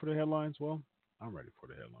 Ready for the headlines? Well, I'm ready for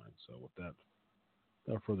the headlines. So with that,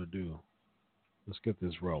 without further ado, let's get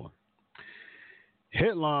this rolling.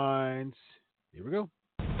 Headlines. Here we go.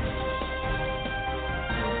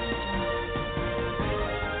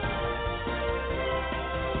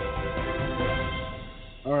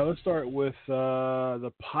 All right, let's start with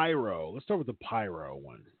the pyro. Let's start with the pyro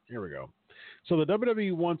one. Here we go. So the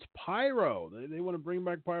WWE wants pyro. They want to bring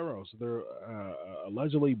back pyro. So they're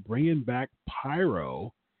allegedly bringing back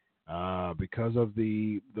pyro because of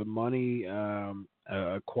the money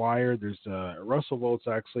acquired. There's Russell Votes,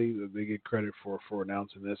 actually, they get credit for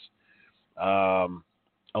announcing this.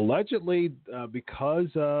 Allegedly,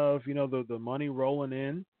 because of the money rolling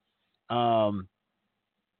in,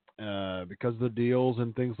 because of the deals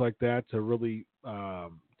and things like that, to really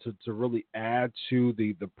to really add to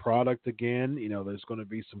the product again. There's going to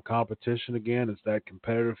be some competition again. It's that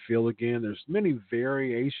competitive feel again. There's many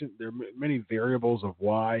variations. There are many variables of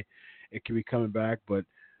why it can be coming back, but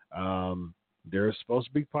there's supposed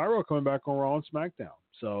to be pyro coming back on Raw and SmackDown.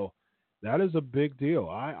 So that is a big deal.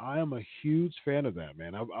 I am a huge fan of that,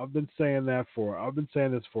 man. I've been saying this for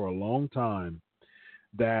a long time,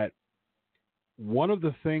 that one of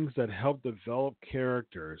the things that help develop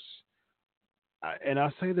characters, and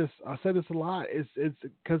I say this a lot, it's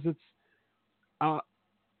because I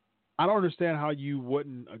don't understand how you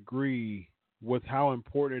wouldn't agree with how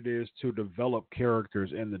important it is to develop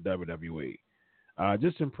characters in the WWE,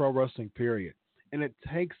 just in pro wrestling, period. And it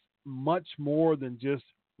takes much more than just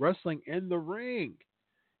wrestling in the ring.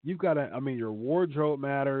 you've got to, I mean, your wardrobe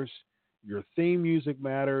matters, your theme music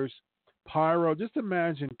matters, pyro. Just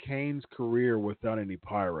imagine Kane's career without any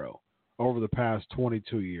pyro over the past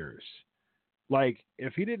 22 years. Like,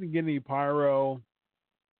 if he didn't get any pyro,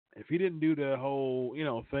 if he didn't do the whole,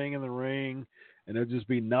 thing in the ring, and there'd just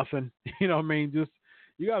be nothing, what I mean? Just,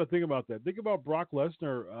 you got to think about that. Think about Brock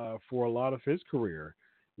Lesnar for a lot of his career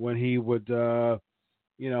when he would,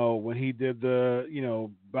 when he did the,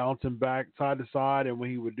 bouncing back side to side, and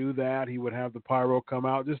when he would do that, he would have the pyro come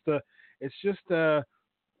out. It's just a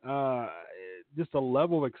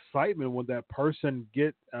level of excitement when that person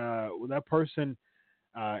is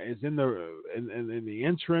in the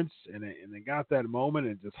entrance, and they got that moment,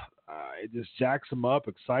 and it just jacks them up,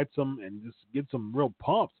 excites them, and just gets them real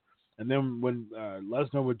pumped. And then when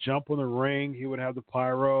Lesnar would jump on the ring, he would have the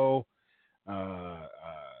pyro.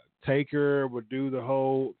 Taker would do the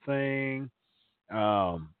whole thing.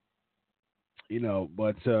 But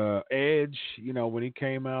Edge, when he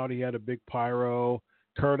came out, he had a big pyro.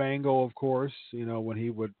 Kurt Angle, of course, when he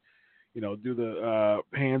would, do the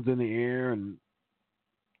hands in the air and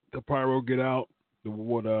the pyro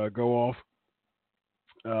would go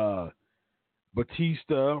off.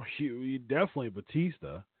 Batista, definitely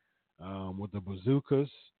Batista, with the bazookas.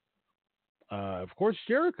 Of course,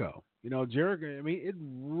 Jericho. Jericho, I mean, it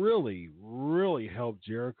really, really helped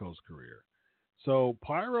Jericho's career. So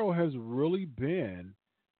pyro has really been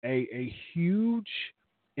a huge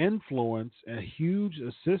influence, a huge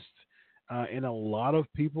assist in a lot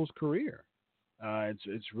of people's career.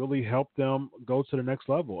 It's really helped them go to the next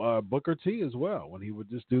level. Booker T as well, when he would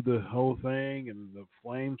just do the whole thing and the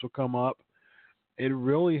flames would come up. It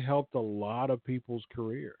really helped a lot of people's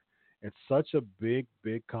career. It's such a big,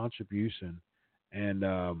 big contribution. And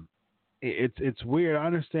it's weird. I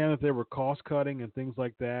understand that they were cost cutting and things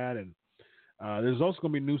like that. And there's also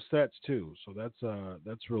going to be new sets too. So that's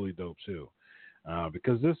really dope too.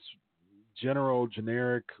 Because this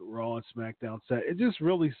generic Raw and SmackDown set, it just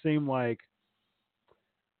really seemed like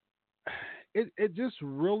it just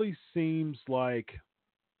really seems like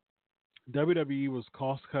WWE was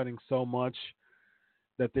cost cutting so much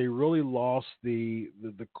that they really lost the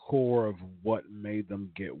core of what made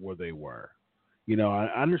them get where they were. I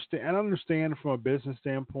understand from a business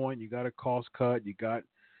standpoint, you got a cost cut, you got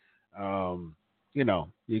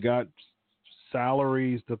you got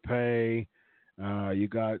salaries to pay, you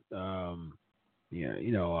got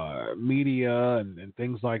media and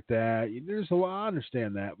things like that. I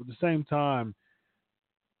understand that, but at the same time,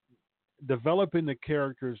 developing the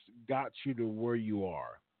characters got you to where you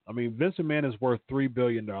are. I mean, Vince McMahon is worth $3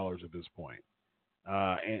 billion at this point,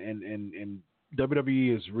 and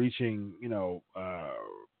WWE is reaching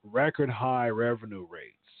record high revenue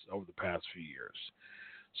rates over the past few years.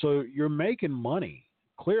 So you're making money,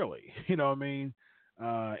 clearly, and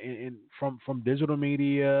from digital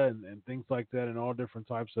media and things like that, and all different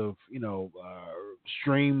types of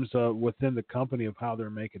streams within the company of how they're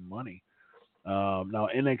making money. Now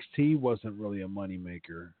NXT wasn't really a money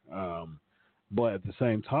maker, but at the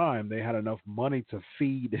same time they had enough money to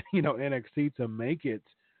feed NXT to make it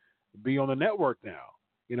be on the network now,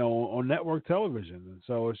 on network television. And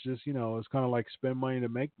so it's just it's kind of like spend money to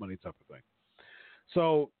make money type of thing.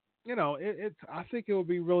 So I think it will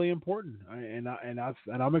be really important, and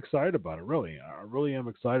I'm excited about it. Really, I really am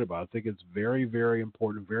excited about it. I think it's very, very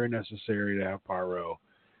important, very necessary to have pyro,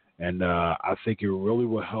 and I think it really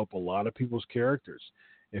will help a lot of people's characters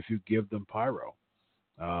if you give them pyro.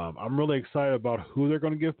 I'm really excited about who they're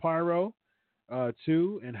going to give pyro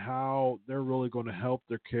to, and how they're really going to help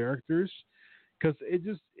their characters, because it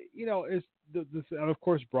just it's and of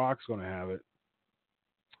course Brock's going to have it.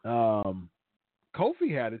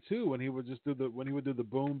 Kofi had it too when he would do the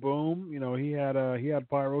boom boom. He had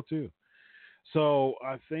pyro too. So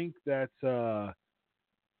I think that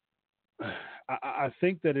I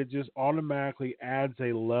think that it just automatically adds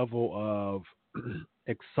a level of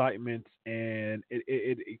excitement, and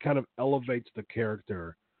it kind of elevates the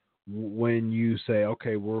character when you say,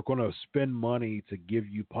 okay, we're going to spend money to give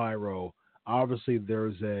you pyro. Obviously,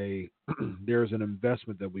 there's an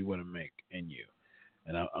investment that we want to make in you,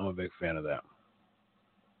 and I'm a big fan of that.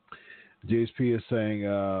 JSP is saying,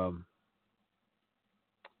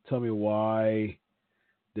 tell me why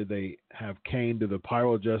did they have Kane do the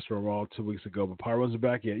pyro gesture on Raw 2 weeks ago, but Pyro wasn't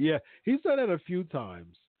back yet? Yeah, he's done it a few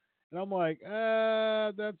times. And I'm like,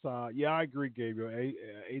 that's odd. Yeah, I agree, Gabriel.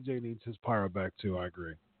 AJ needs his pyro back too. I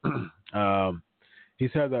agree.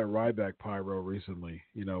 He's had that Ryback pyro recently.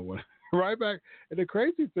 When Ryback, and the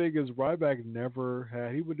crazy thing is Ryback never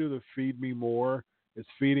had, he would do the feed me more. It's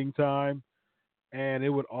feeding time. And it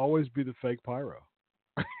would always be the fake pyro.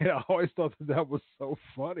 And I always thought that was so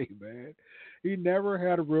funny, man. He never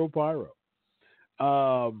had a real pyro.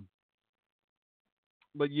 Um,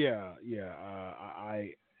 but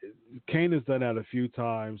I Kane has done that a few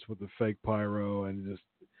times with the fake pyro, and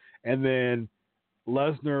then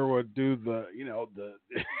Lesnar would do the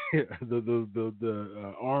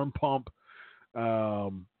the arm pump,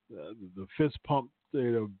 the fist pump,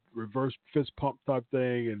 reverse fist pump type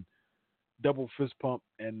thing, and double fist pump,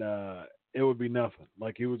 and it would be nothing.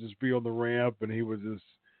 Like he would just be on the ramp, and he would just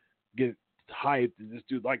get hyped and just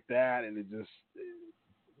do like that, and it just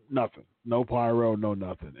nothing, no pyro, no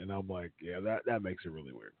nothing. And I'm like, yeah, that makes it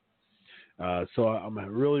really weird. So I'm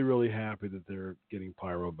really, really happy that they're getting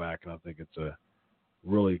pyro back, and I think it's a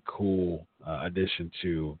really cool addition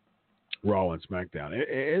to Raw and SmackDown.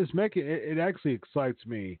 It actually excites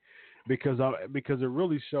me because it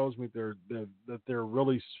really shows me that they're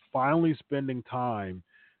really finally spending time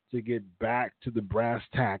to get back to the brass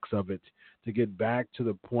tacks of it, to get back to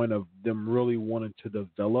the point of them really wanting to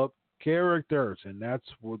develop characters, and that's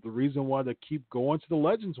the reason why they keep going to the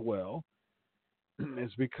Legends well.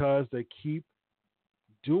 Is because they keep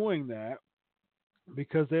doing that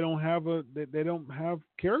because they don't have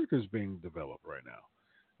characters being developed right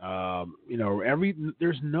now.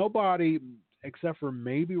 There's nobody except for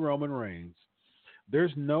maybe Roman Reigns.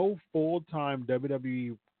 There's no full-time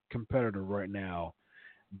WWE competitor right now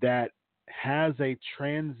that has a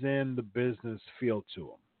transcend the business feel to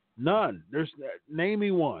them. None. Name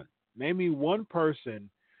me one. Name me one person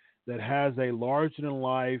that has a larger than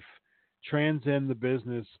life transcend the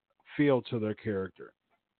business feel to their character.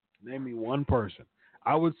 Name me one person.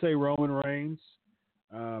 I would say Roman Reigns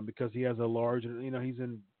because he has a large.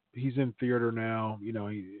 He's in theater now.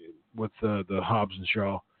 With the Hobbs and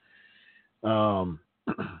Shaw.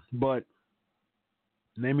 But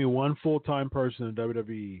name me one full-time person in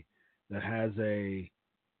WWE that has a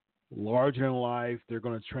larger than life. They're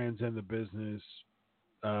going to transcend the business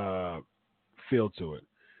feel to it.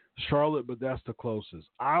 Charlotte, but that's the closest.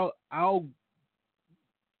 I'll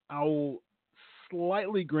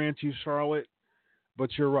slightly grant you Charlotte, but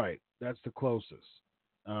you're right. That's the closest.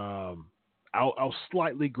 I'll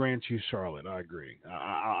slightly grant you Charlotte. I agree.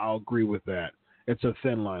 I'll agree with that. It's a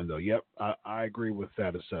thin line though. Yep, I agree with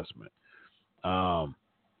that assessment.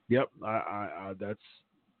 Yep,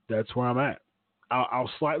 that's where I'm at.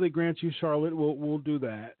 I'll slightly grant you Charlotte. We'll do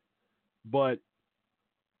that, but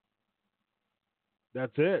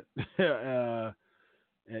that's it.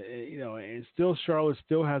 And still Charlotte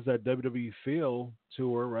still has that WWE feel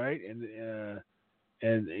to her, right? And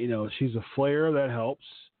she's a Flair, that helps.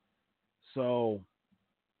 So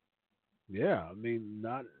yeah, I mean,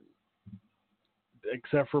 not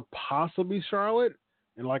except for possibly Charlotte,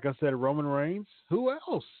 and like I said, Roman Reigns. Who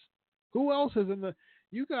else? Who else is in the?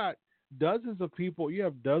 You got dozens of people. You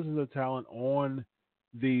have dozens of talent on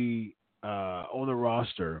the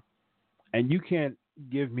roster, and you can't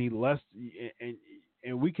give me less.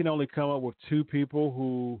 And we can only come up with two people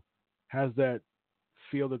who has that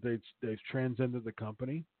feel that they've transcended the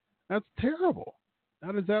company. That's terrible.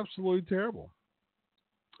 That is absolutely terrible.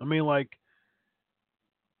 I mean, like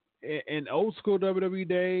in old school WWE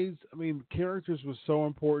days, I mean, characters was so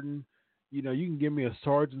important. You can give me a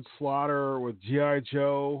Sergeant Slaughter with G.I.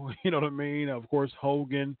 Joe. You know what I mean? Of course,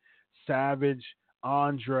 Hogan, Savage,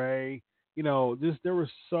 Andre. There were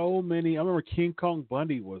so many. I remember King Kong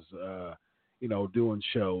Bundy was, doing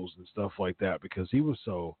shows and stuff like that because he was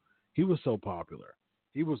so popular.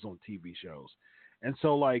 He was on TV shows, and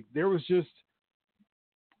so like there was just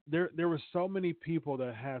there were so many people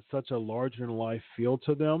that had such a larger than life feel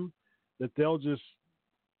to them that they'll just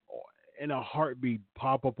in a heartbeat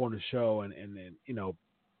pop up on the show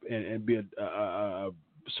and be a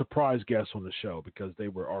surprise guest on the show because they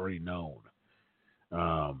were already known.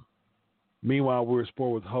 Meanwhile, we were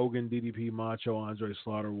sport with Hogan, DDP, Macho, Andre,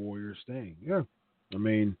 Slaughter, Warrior, Sting. Yeah, I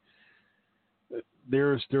mean,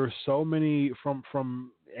 there's so many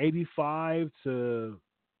from 85 to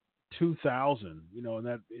 2000. In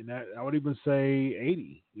that I would even say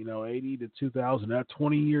 80. 80 to 2000. That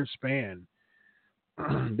 20-year span,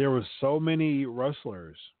 there was so many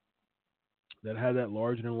wrestlers that had that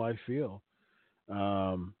larger than life feel.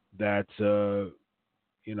 That.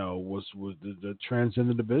 Was the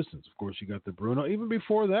transcended the business. Of course, you got the Bruno. Even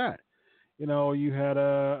before that, you had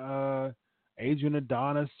Adrian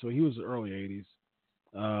Adonis. So he was early 80s.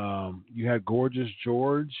 You had Gorgeous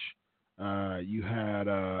George. You had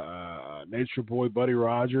Nature Boy Buddy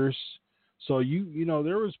Rogers. So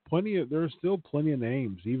there's still plenty of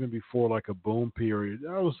names even before like a boom period.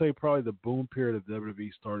 I would say probably the boom period of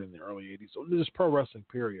WWE started in the early 80s. So this pro wrestling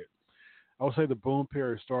period. I would say the boom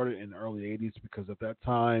period started in the early 80s because at that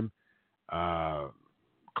time,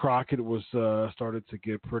 Crockett was started to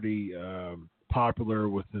get pretty popular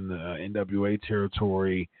within the NWA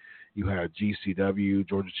territory. You had GCW,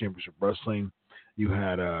 Georgia Championship Wrestling. You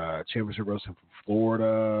had Championship Wrestling from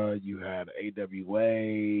Florida. You had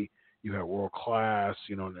AWA. You had World Class,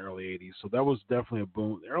 in the early 80s. So that was definitely a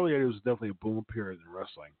boom. The early 80s was definitely a boom period in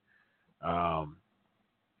wrestling.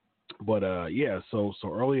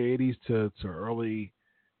 So early 80s to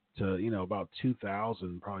about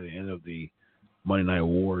 2000, probably the end of the Monday Night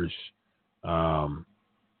Wars. And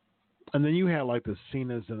then you had like the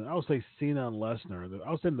Cena's, and I would say Cena and Lesnar. I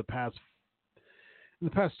would say in the past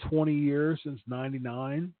 20 years, since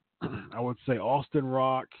 '99, I would say Austin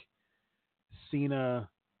Rock, Cena,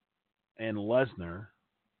 and Lesnar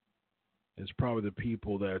is probably the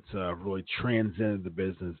people that really transcended the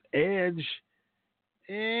business. Edge,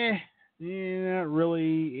 not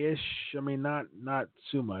really ish. I mean, not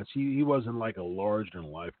too much. He wasn't like a larger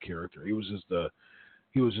than life character. He was just a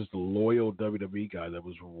loyal WWE guy that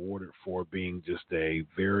was rewarded for being just a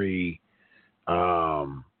very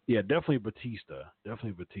definitely Batista.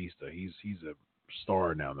 He's a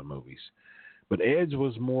star now in the movies. But Edge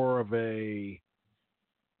was more of a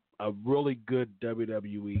really good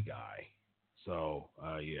WWE guy. So,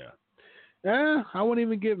 I wouldn't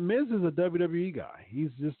even give Miz as a WWE guy.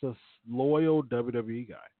 He's just a loyal WWE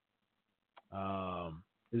guy.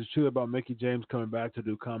 It's true about Mickie James coming back to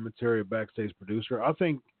do commentary, backstage producer. I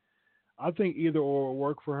think either or will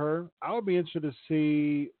work for her. I would be interested to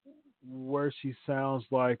see where she sounds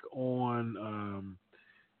like on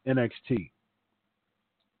NXT.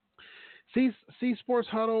 See Sports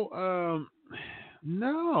Huddle.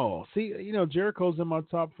 No. See, Jericho's in my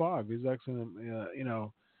top 5. He's actually,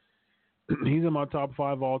 he's in my top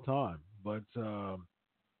 5 all time. But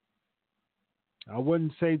I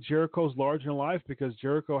wouldn't say Jericho's larger than life because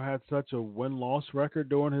Jericho had such a win-loss record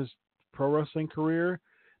during his pro wrestling career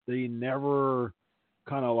that he never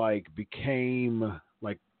kind of like became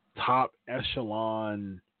like top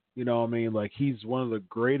echelon. You know what I mean? Like he's one of the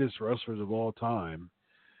greatest wrestlers of all time.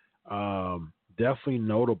 Definitely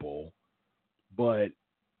notable. But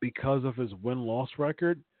because of his win-loss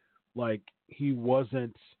record, like he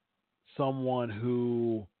wasn't someone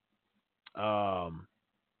who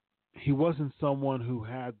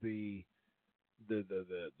had the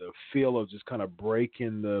feel of just kind of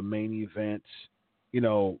breaking the main event,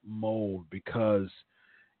 mold because,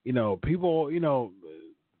 people,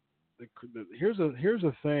 here's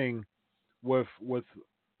a thing with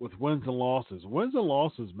wins and losses. Wins and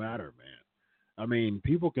losses matter, man. I mean,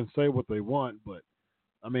 people can say what they want, but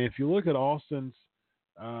I mean, if you look at Austin's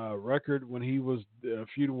record when he was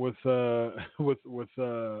feuding with Vince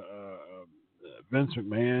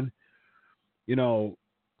McMahon,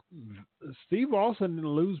 Steve Austin didn't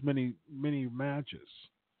lose many matches,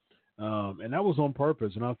 and that was on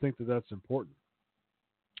purpose, and I think that that's important.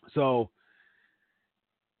 So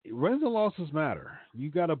wins and losses matter. You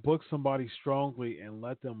got to book somebody strongly and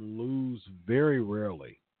let them lose very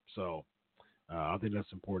rarely. So I think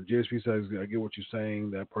that's important. JSP says, I get what you're saying.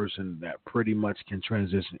 That person that pretty much can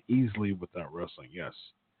transition easily without wrestling. Yes,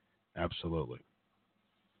 absolutely.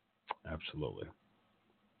 Absolutely.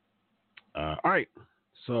 All right.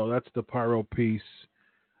 So that's the pyro piece.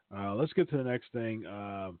 Let's get to the next thing.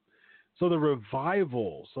 So the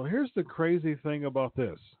revival. So here's the crazy thing about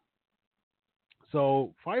this.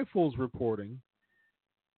 So Fightful's reporting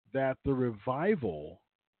that the revival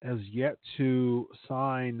has yet to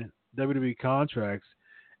sign WWE contracts,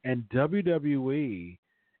 and WWE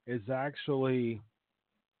is actually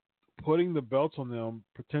putting the belts on them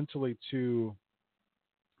potentially to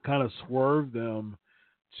kind of swerve them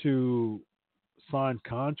to sign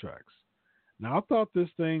contracts. Now, I thought this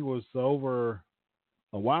thing was over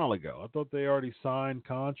a while ago. I thought they already signed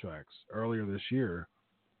contracts earlier this year,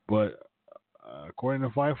 but according to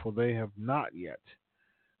Fightful, they have not yet.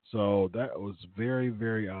 So that was very,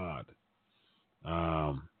 very odd.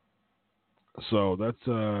 So that's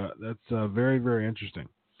very, very interesting.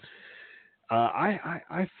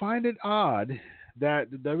 I find it odd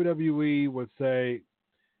that the WWE would say,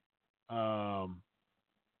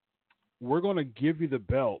 we're going to give you the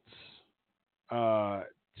belts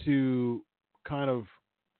to kind of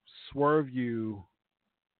swerve you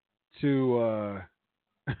to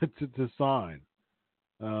to sign.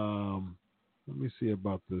 Let me see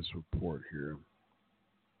about this report here.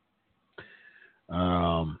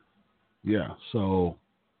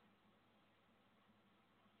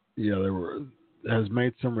 Has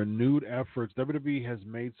made some renewed efforts. WWE has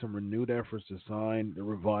made some renewed efforts to sign the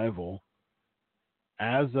revival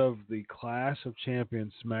as of the Clash of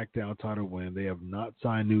Champions SmackDown title win, they have not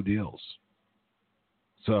signed new deals.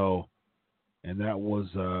 So, and that was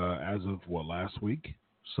as of last week.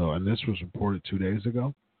 So, and this was reported 2 days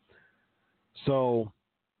ago. So,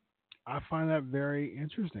 I find that very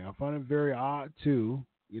interesting. I find it very odd too,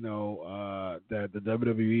 that the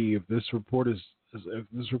WWE, if this report is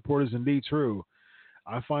indeed true,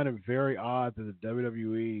 I find it very odd that the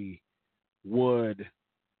WWE would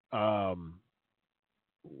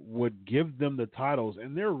give them the titles,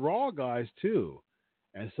 and they're Raw guys too,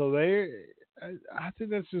 and so I think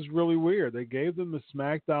that's just really weird. They gave them the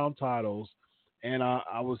SmackDown titles, and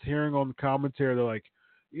I was hearing on the commentary, they're like,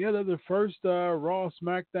 yeah, they're the first Raw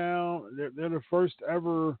SmackDown. They're the first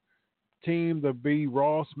ever team to be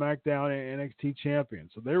Raw, SmackDown, and NXT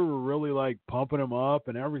champions. So they were really like pumping them up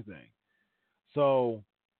and everything. So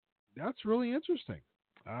that's really interesting.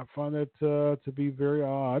 I find that to be very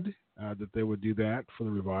odd that they would do that for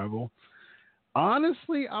the Revival.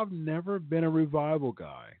 Honestly, I've never been a Revival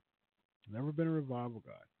guy. I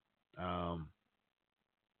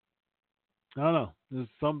don't know. There's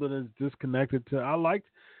something that's disconnected to. I liked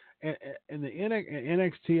in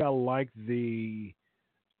NXT. I liked the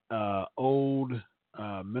old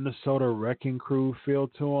Minnesota Wrecking Crew feel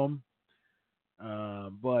to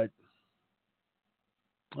them, but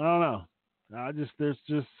I don't know. There's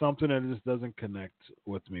just something that just doesn't connect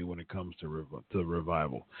with me when it comes to the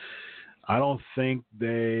Revival. I don't think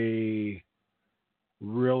they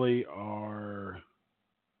really are.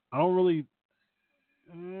 I don't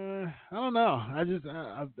know. I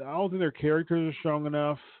don't think their characters are strong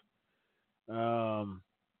enough.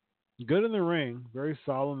 Good in the ring, very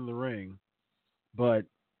solid in the ring, but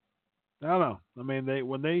I don't know. I mean,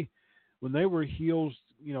 when they were heels,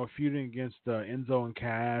 feuding against Enzo and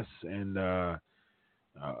Cass, and I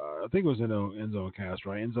think it was Enzo and Cass,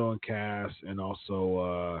 right? Enzo and Cass, and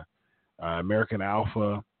also American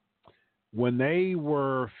Alpha. When they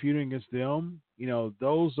were feuding against them,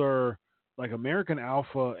 those are like American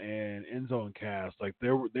Alpha and Enzo and Cass. Like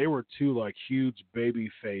they were two like huge baby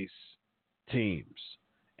face teams,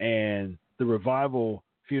 and the Revival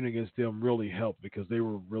feuding against them really helped because they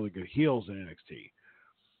were really good heels in NXT.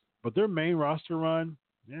 But their main roster run,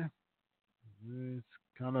 it's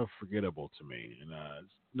kind of forgettable to me, and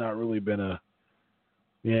it's not really been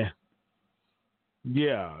it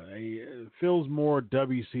feels more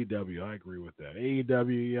WCW. I agree with that.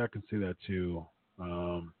 AEW, I can see that too.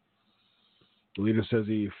 The leader says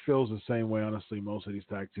he feels the same way. Honestly, most of these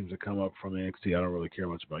tag teams that come up from NXT, I don't really care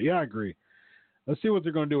much about. Yeah, I agree. Let's see what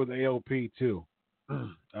they're going to do with AOP too.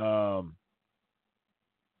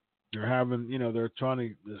 They're having, they're trying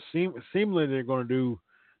to seemingly they're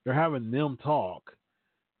having them talk.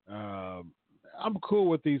 I'm cool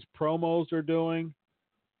with these promos they're doing,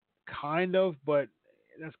 kind of, but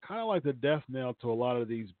that's kind of like the death knell to a lot of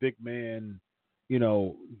these big man,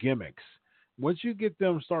 gimmicks. Once you get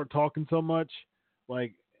them start talking so much,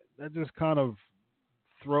 like that just kind of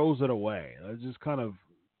throws it away. It just kind of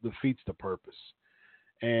defeats the purpose.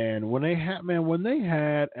 And when they had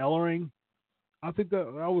Ellering, I think that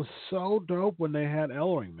was so dope when they had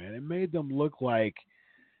Ellering, man. It made them look like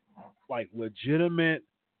legitimate,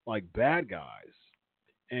 like bad guys.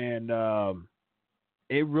 And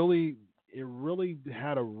it really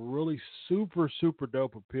had a really super, super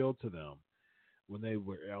dope appeal to them when they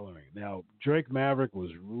were Ellering. Now, Drake Maverick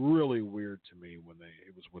was really weird to me when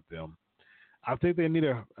it was with them. I think they need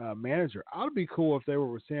a manager. I'd be cool if they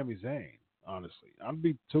were with Sami Zayn. Honestly, I'd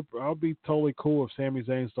be totally cool if Sami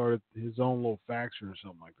Zayn started his own little faction or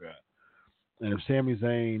something like that. And if Sami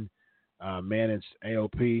Zayn managed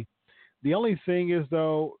AOP, the only thing is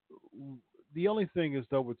though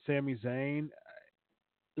with Sami Zayn,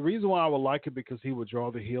 the reason why I would like it because he would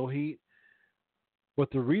draw the heel heat. But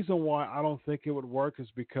the reason why I don't think it would work is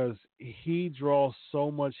because he draws so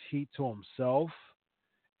much heat to himself,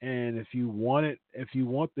 and if you want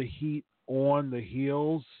the heat on the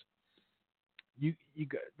heels, you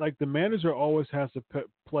like the manager always has to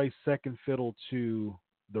play second fiddle to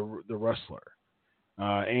the wrestler,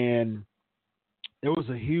 and there was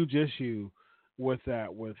a huge issue with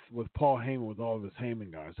that with Paul Heyman with all of his Heyman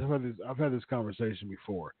guys. I've had this conversation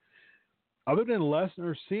before. Other than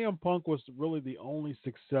Lesnar, CM Punk was really the only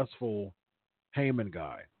successful Heyman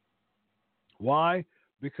guy. Why?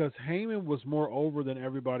 Because Heyman was more over than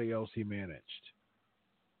everybody else he managed.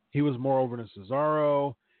 He was more over than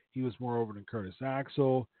Cesaro. He was more over than Curtis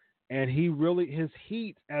Axel. And his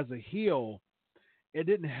heat as a heel, it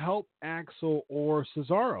didn't help Axel or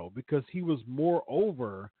Cesaro because he was more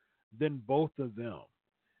over than both of them.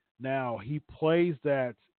 Now, he plays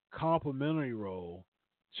that complimentary role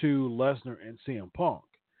to Lesnar and CM Punk.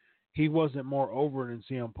 He wasn't more over than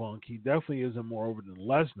CM Punk. He definitely isn't more over than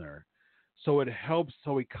Lesnar. So it helps.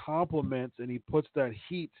 So he complements and he puts that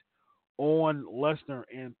heat on Lesnar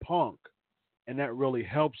and Punk, and that really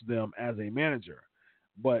helps them as a manager.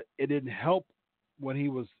 But it didn't help when he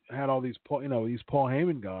had all these these Paul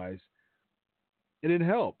Heyman guys. It didn't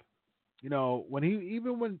help. When he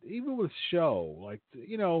even with Show,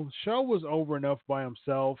 Show was over enough by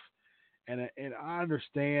himself. And I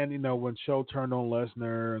understand, when Show turned on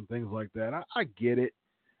Lesnar and things like that. I get it.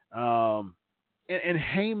 And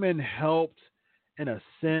Heyman helped in a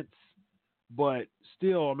sense, but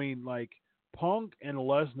still, Punk and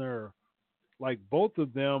Lesnar, both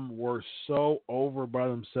of them were so over by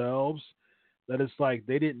themselves that it's like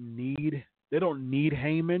they don't need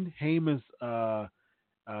Heyman. Heyman's a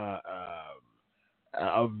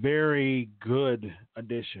very good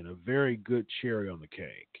addition, a very good cherry on the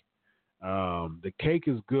cake. The cake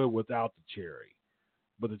is good without the cherry,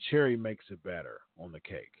 but the cherry makes it better on the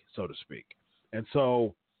cake, so to speak. And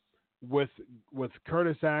so with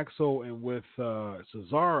Curtis Axel and with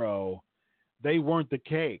Cesaro, they weren't the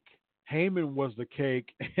cake. Heyman was the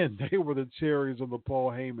cake, and they were the cherries on the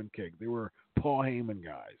Paul Heyman cake. They were Paul Heyman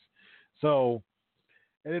guys. So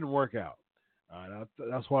it didn't work out.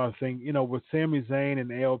 That's why I think, with Sami Zayn and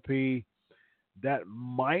AOP, that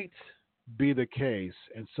might be the case.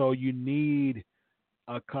 And so you need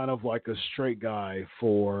a kind of like a straight guy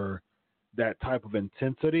for that type of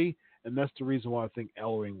intensity. And that's the reason why I think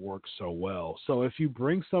Ellering works so well. So if you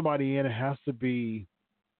bring somebody in, it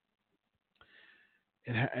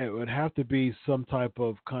would have to be some type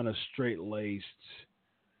of kind of straight-laced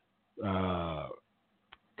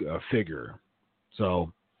figure.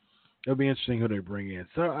 So it'll be interesting who they bring in.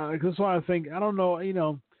 So that's why I think, I don't know,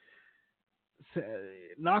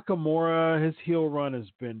 Nakamura, his heel run has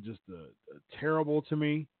been just terrible to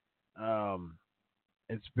me.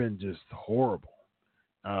 It's been just horrible.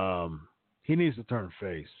 He needs to turn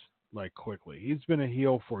face quickly. He's been a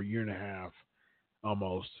heel for a year and a half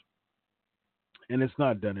almost, and it's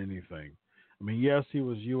not done anything. Yes, he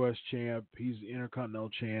was U.S. champ. He's Intercontinental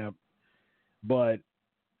champ, but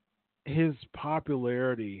his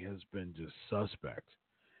popularity has been just suspect.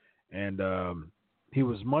 And he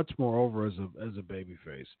was much more over as a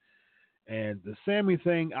babyface. And the Sammy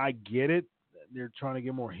thing, I get it. They're trying to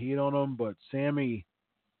get more heat on him, but Sammy,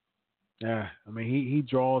 he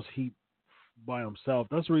draws heat by himself.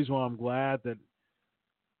 That's the reason why I'm glad that.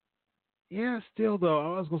 Yeah, still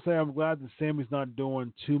though, I was gonna say I'm glad that Sammy's not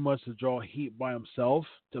doing too much to draw heat by himself.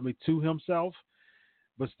 To himself,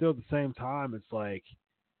 but still at the same time, it's like,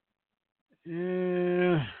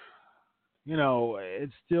 it's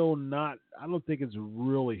still not. I don't think it's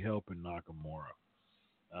really helping Nakamura.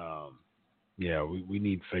 We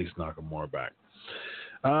need face Nakamura back.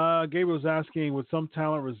 Gabriel's asking, would some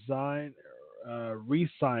talent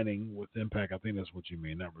re-signing with Impact? I think that's what you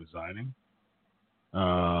mean, not resigning.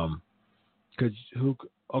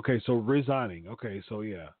 Okay, so resigning. Okay, so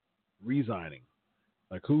yeah, resigning.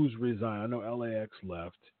 Who's resigning? I know LAX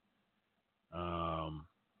left.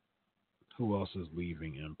 Who else is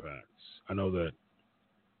leaving Impact? I know that,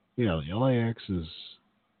 the LAX is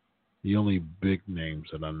the only big names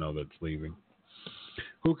that I know that's leaving.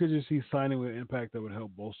 Who could you see signing with Impact that would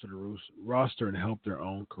help bolster the roster and help their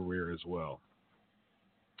own career as well?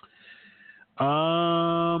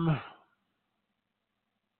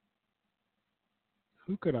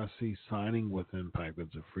 Who could I see signing with Impact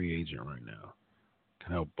that's a free agent right now?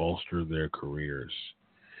 Can help bolster their careers.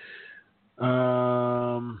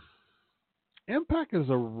 Impact is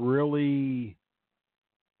a really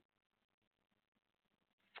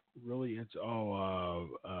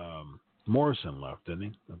Morrison left, didn't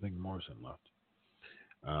he? I think Morrison left.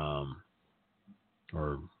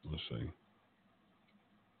 Or let's see.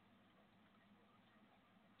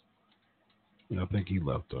 Yeah, I think he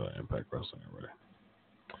left Impact Wrestling already.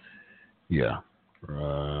 Yeah.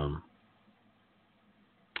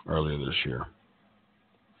 Earlier this year.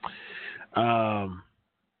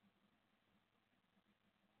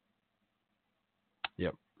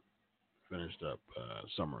 Yep. Finished up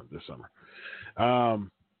this summer.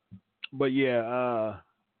 But yeah,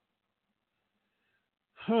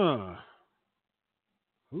 who's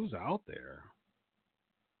out there?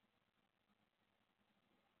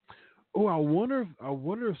 Oh, I wonder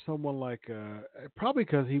if someone like probably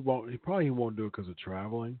because he won't do it because of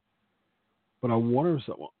traveling. But I wonder if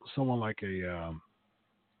someone like a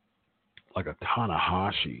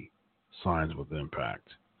Tanahashi signs with Impact.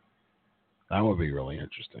 That would be really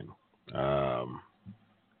interesting.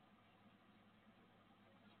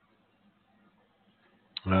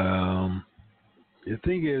 The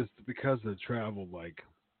thing is, because of the travel, like,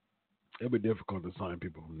 it'll be difficult to sign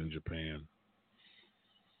people from New Japan.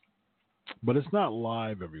 But it's not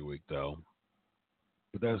live every week, though.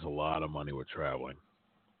 But there's a lot of money with traveling.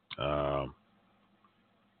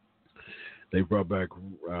 They brought back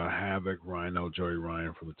Havoc, Rhino, Joey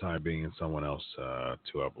Ryan for the time being, and someone else,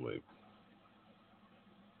 too, I believe.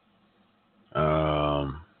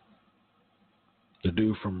 The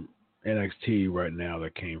dude from NXT right now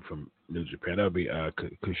that came from New Japan, that would be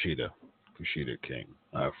Kushida King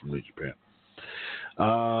from New Japan.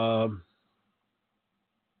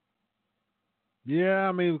 Yeah,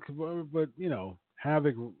 I mean, but, you know,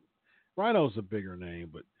 Havoc, Rhino's a bigger name,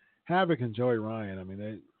 but Havoc and Joey Ryan, I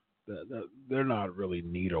mean, they're not really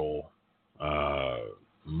needle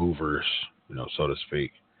movers, you know, so to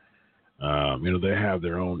speak. You know, they have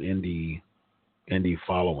their own indie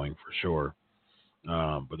following for sure,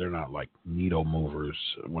 but they're not like needle movers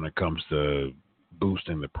when it comes to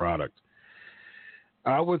boosting the product.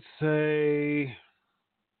 I would say,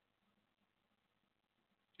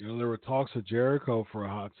 you know, there were talks of Jericho for a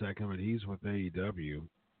hot second, but he's with AEW.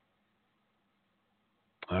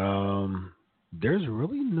 There's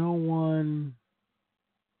really no one.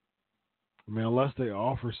 I mean, unless they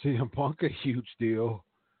offer CM Punk a huge deal,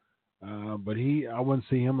 but I wouldn't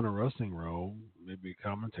see him in a wrestling role, maybe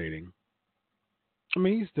commentating. I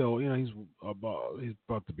mean, he's still, you know, he's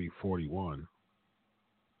about to be 41,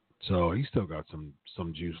 so he's still got some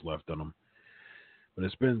juice left in him. But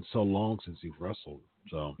it's been so long since he's wrestled.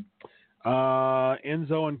 So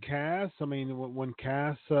Enzo and Cass. I mean, when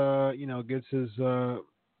Cass, you know, gets his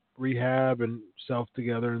rehab and self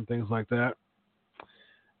together and things like that,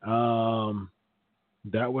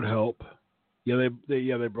 that would help. Yeah,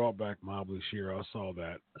 they brought back Mobley Shearer. I saw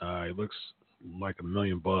that. He looks like $1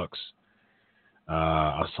 million.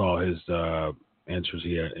 I saw his entrance.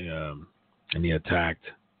 He had, and he attacked.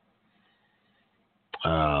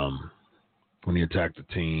 When he attacked the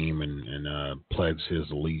team and pledged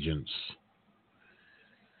his allegiance.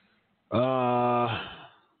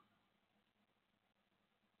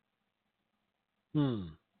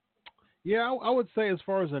 Yeah, I would say as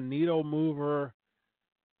far as a needle mover,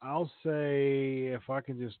 I'll say if I'm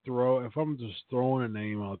just throwing a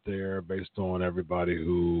name out there based on everybody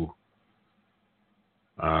who's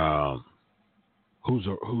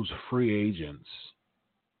free agents.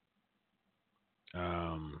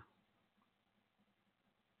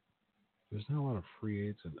 There's not a lot of free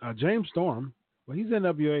agents. James Storm, well, he's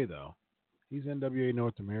NWA though. He's NWA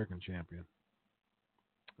North American champion.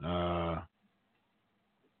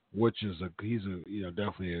 Which is he's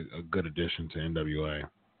definitely a good addition to NWA.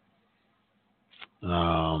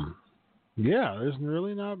 Yeah, there's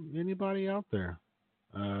really not anybody out there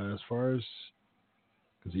as far as,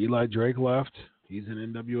 because Eli Drake left, he's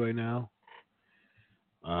in NWA now.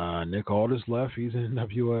 Nick Aldis left, he's in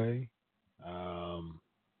NWA.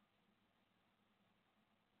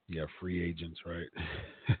 Yeah, free agents, right?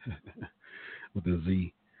 With a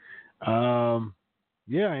Z.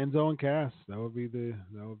 Yeah, Enzo and Cass. That would be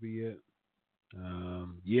it.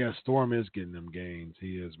 Yeah, Storm is getting them gains.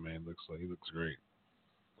 He is, man. He looks great.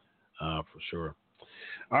 For sure.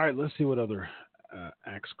 All right, let's see what other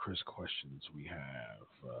Ask Chris questions we have.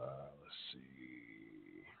 Let's see.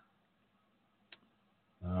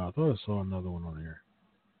 I thought I saw another one on here.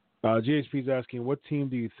 GHP is asking, what team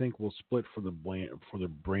do you think will split for the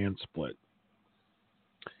brand split?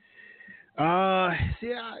 Yeah,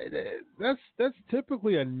 that's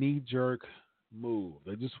typically a knee-jerk move.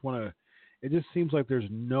 They just want to. It just seems like there's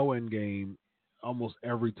no end game almost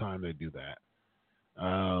every time they do that.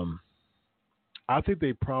 I think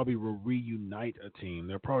they probably will reunite a team.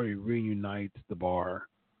 They'll probably reunite the Bar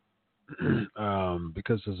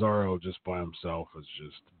because Cesaro just by himself is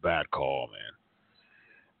just a bad call, man.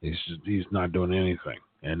 He's not doing anything,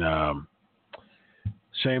 and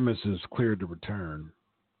Sheamus is cleared to return.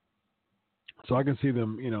 So I can see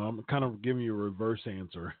them, I'm kind of giving you a reverse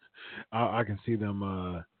answer. I can see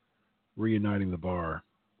them reuniting the Bar.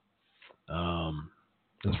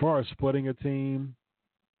 As far as splitting a team,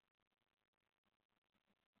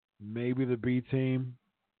 maybe the B team,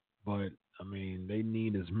 but I mean, they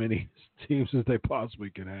need as many teams as they possibly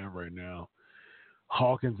can have right now.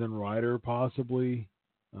 Hawkins and Ryder possibly.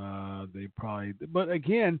 They probably, but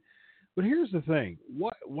here's the thing.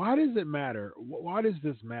 Why does it matter? Why does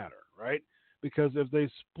this matter, right? Because if they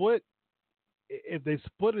split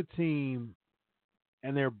a team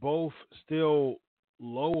and they're both still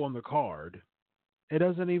low on the card, it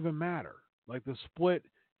doesn't even matter. Like, the split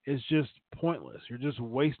is just pointless. You're just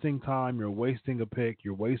wasting time. You're wasting a pick.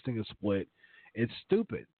 You're wasting a split. It's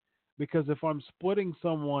stupid. Because if I'm splitting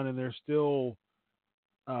someone and they're still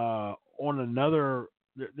on another.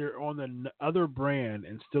 They're on the other brand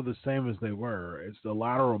and still the same as they were. It's the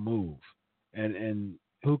lateral move, and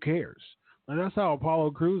who cares? And that's how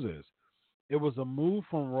Apollo Crews is. It was a move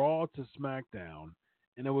from Raw to SmackDown,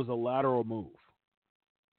 and it was a lateral move.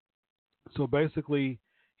 So basically,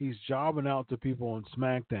 he's jobbing out to people on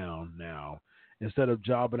SmackDown now instead of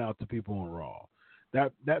jobbing out to people on Raw.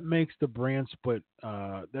 That makes the brand split.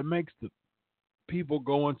 That makes the people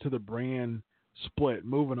going to the brand split,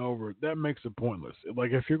 moving over. That makes it pointless.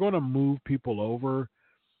 Like if you're going to move people over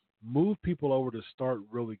to start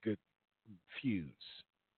really good feuds.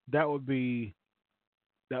 That would be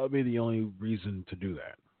the only reason to do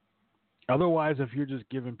that. Otherwise, if you're just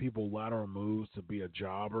giving people lateral moves to be a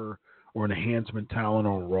jobber or an enhancement talent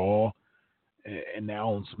on Raw and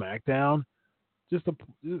now on SmackDown, it's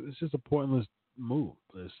just a pointless move.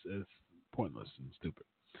 It's pointless and stupid.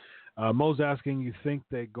 Mo's asking, you think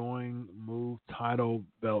they're going move title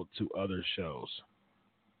belt to other shows?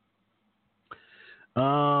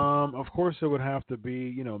 Of course, it would have to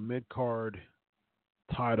be, mid-card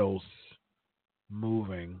titles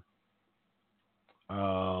moving.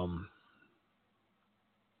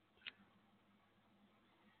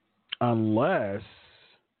 Unless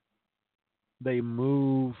they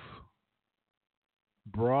move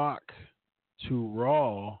Brock to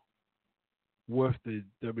Raw with the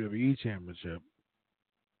WWE Championship,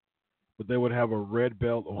 but they would have a red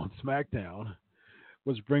belt on SmackDown,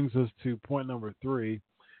 which brings us to point number 3.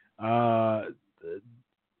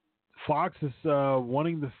 Fox is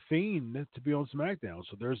wanting the Fiend to be on SmackDown,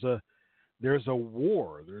 so there's a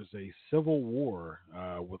war, there's a civil war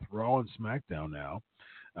with Raw and SmackDown now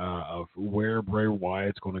of where Bray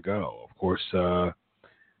Wyatt's going to go. Of course,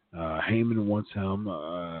 Heyman wants him.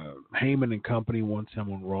 Heyman and company wants him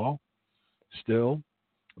on Raw still,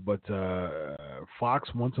 but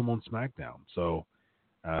Fox wants him on SmackDown. So,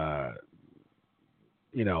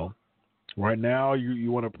 right now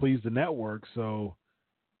you want to please the network, so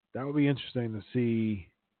that would be interesting to see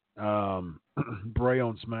Bray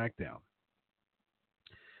on SmackDown.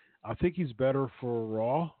 I think he's better for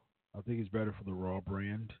Raw. I think he's better for the Raw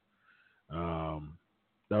brand. That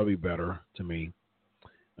would be better to me.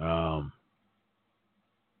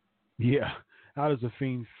 Yeah. How does the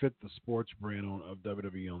Fiend fit the sports brand of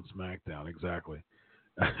WWE on SmackDown? Exactly.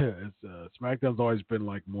 SmackDown's always been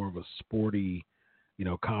like more of a sporty,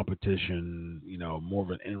 competition, more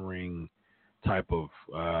of an in-ring type of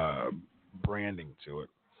branding to it.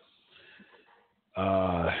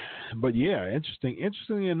 But yeah,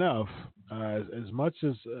 interestingly enough, as much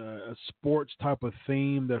as a sports type of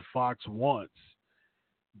theme that Fox wants,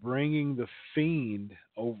 bringing the Fiend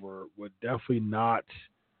over would definitely not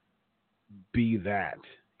be that,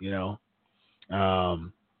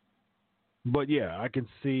 but yeah, I can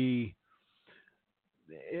see,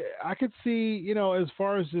 as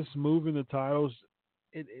far as just moving the titles,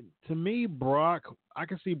 to me, I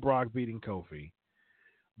can see Brock beating Kofi,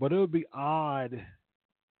 but it would be odd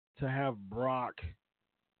to have Brock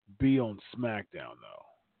be on SmackDown though,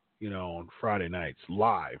 on Friday nights,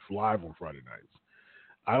 live on Friday nights.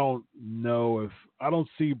 I don't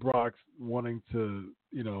see Brock wanting to,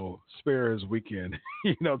 spare his weekend,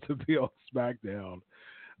 to be on SmackDown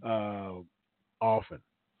often.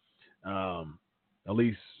 At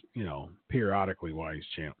least, periodically while he's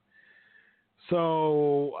champ.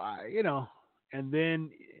 So, and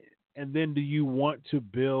then do you want to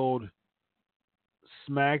build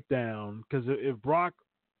SmackDown? Because if Brock,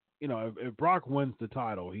 if Brock wins the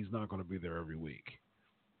title, he's not going to be there every week.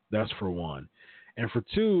 That's for one. And for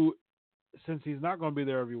two, since he's not going to be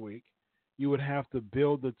there every week, you would have to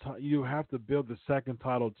build the second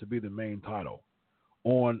title to be the main title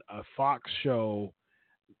on a Fox show,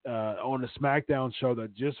 on a SmackDown show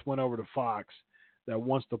that just went over to Fox, that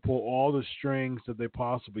wants to pull all the strings that they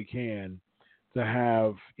possibly can to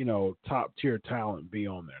have, top tier talent be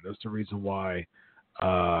on there. That's the reason why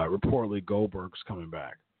reportedly Goldberg's coming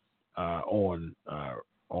back on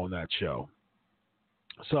that show.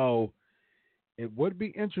 So it would be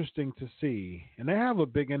interesting to see, and they have a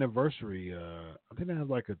big anniversary. I think they have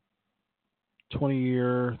like a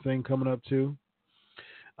 20-year thing coming up too.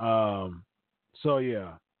 So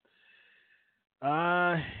yeah,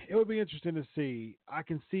 it would be interesting to see. I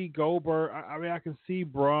can see Goldberg. I can see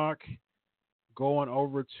Brock going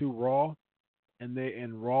over to Raw,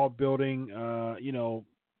 and Raw building,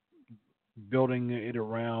 building it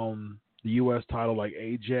around the U.S. title, like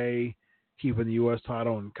AJ keeping the U.S.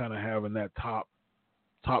 title and kind of having that top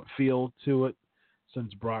feel to it,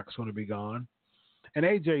 since Brock's going to be gone. And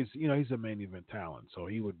AJ's, he's a main event talent, so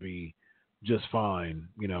he would be just fine,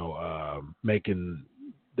 making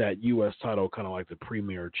that U.S. title kind of like the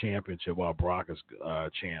premier championship while Brock is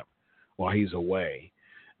champ, while he's away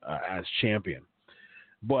as champion.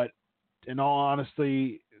 But in all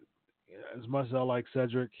honesty, as much as I like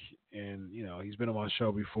Cedric, and he's been on my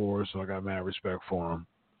show before, so I got mad respect for him.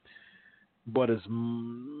 But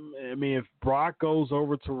if Brock goes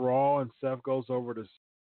over to Raw and Seth goes over to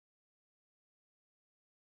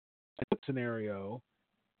scenario,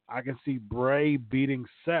 I can see Bray beating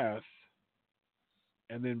Seth,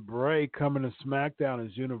 and then Bray coming to SmackDown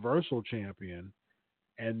as Universal Champion,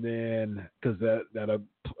 and then because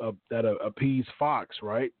that appease Fox,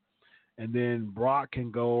 right? And then Brock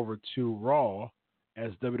can go over to Raw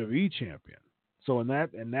as WWE Champion. So in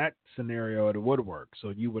that scenario, it would work. So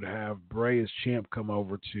you would have Bray as champ come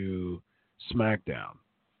over to SmackDown.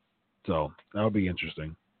 So that would be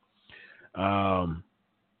interesting.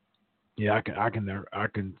 Yeah, I can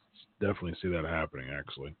definitely see that happening,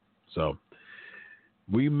 actually. So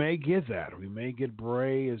we may get that. We may get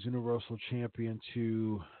Bray as Universal Champion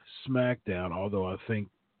to SmackDown, although I think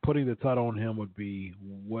putting the title on him would be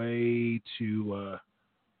way too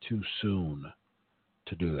soon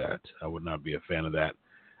to do that. I would not be a fan of that.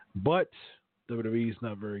 But WWE is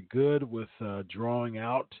not very good with drawing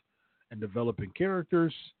out and developing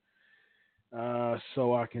characters,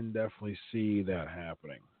 so I can definitely see that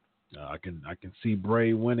happening. I can see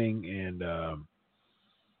Bray winning and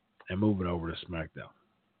moving over to SmackDown.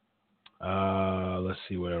 Let's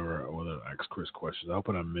see whether I ask Chris questions. I hope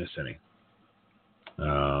I didn't miss any.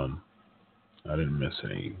 I didn't miss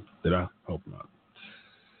any. Did I? Hope not.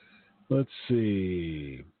 Let's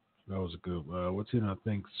see. That was a good. What's in? I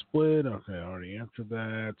think split. Okay, I already answered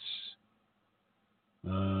that.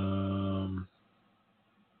 All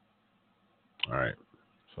right.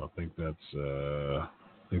 So I think that's.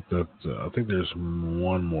 I think there's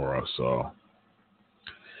one more I saw.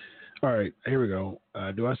 All right, here we go.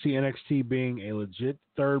 Do I see NXT being a legit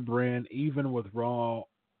third brand, even with Raw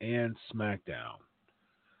and SmackDown,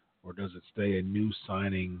 or does it stay a new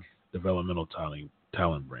signing, developmental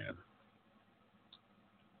talent brand?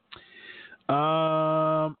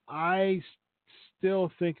 I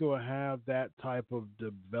still think it will have that type of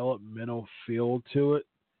developmental feel to it.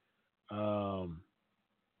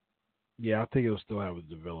 Yeah, I think it'll still have a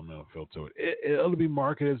developmental feel to it. It'll be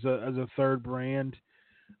marketed as a third brand,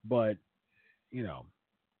 but it'll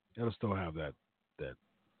still have that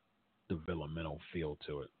developmental feel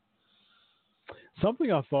to it.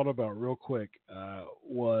 Something I thought about real quick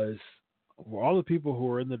was for all the people who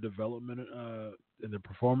are in the development in the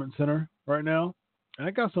Performance Center right now, and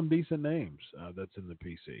I got some decent names that's in the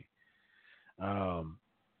PC.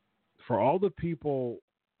 For all the people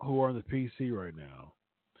who are in the PC right now,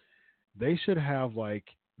 they should have like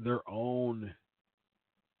their own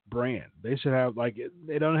brand. They should have like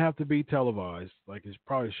they don't have to be televised. Like it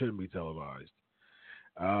probably shouldn't be televised.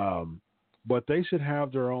 But they should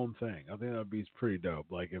have their own thing. I think that'd be pretty dope.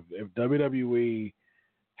 Like if WWE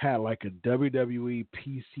had like a WWE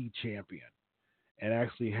PC champion and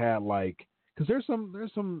actually had like, because there's some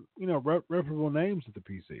reputable names at the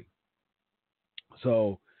PC.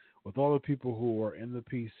 So with all the people who are in the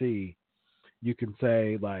PC, you can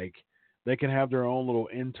say like they can have their own little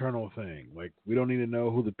internal thing. Like we don't need to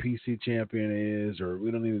know who the PC champion is, or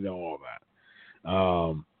we don't need to know all that.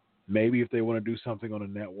 Maybe if they want to do something on a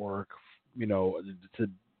network, to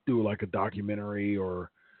do like a documentary or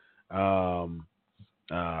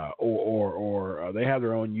they have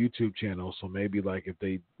their own YouTube channel. So maybe like if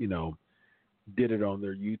they, did it on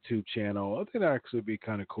their YouTube channel, I think that actually would be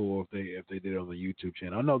kind of cool if they did it on the YouTube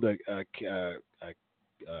channel. I know that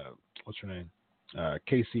what's her name?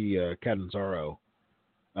 Casey Catanzaro.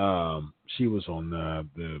 She was on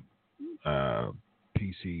the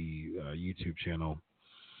PC YouTube channel.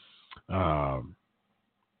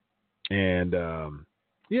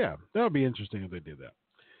 Yeah, that would be interesting if they did that.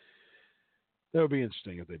 That would be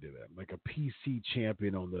interesting if they did that, like a PC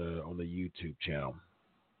champion on the YouTube channel.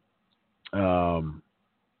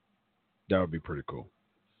 That would be pretty cool.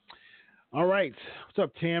 All right, what's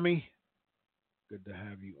up, Tammy? Good to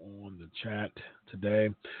have you on the chat today.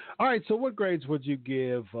 All right, so what grades would you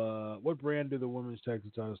give? What brand do the women's tag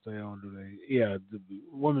titles stay on? Do they? Yeah, the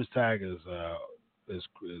women's tag is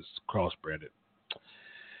cross branded.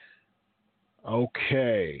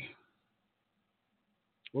 Okay.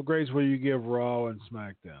 What grades will you give Raw and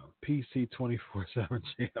SmackDown? PC 24/7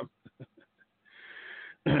 champ.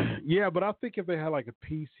 Yeah, but I think if they had like a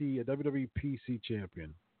WWE PC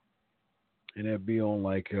champion, and it'd be on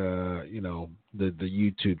like the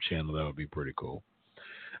YouTube channel, that would be pretty cool.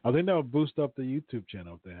 I think that would boost up the YouTube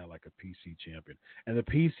channel if they had like a PC champion, and the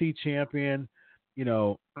PC champion,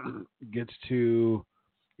 gets to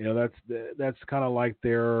that's kind of like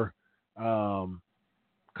their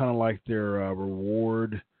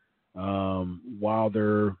reward while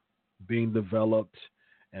they're being developed,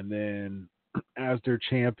 and then as their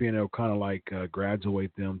champion, it'll kind of like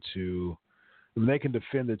graduate them to. I mean, they can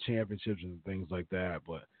defend the championships and things like that,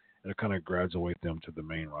 but it'll kind of graduate them to the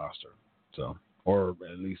main roster. So, or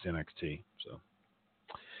at least NXT. So,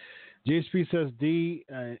 GSP says D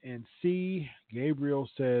and C. Gabriel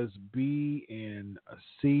says B and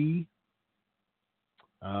C.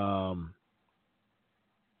 Let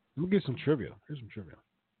me get some trivia. Here's some trivia.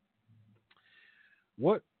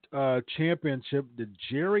 What championship did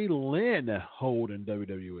Jerry Lynn hold in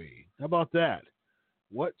WWE? How about that?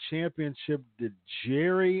 What championship did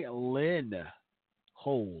Jerry Lynn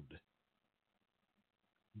hold?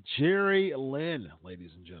 Jerry Lynn,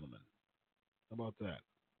 ladies and gentlemen. How about that?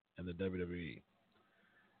 In the WWE.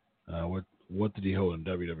 What did he hold in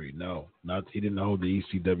WWE? No, he didn't hold the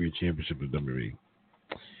ECW championship in WWE.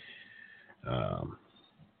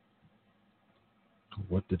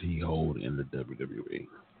 What did he hold in the WWE?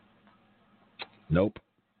 Nope.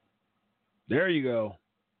 There you go.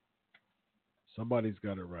 Somebody's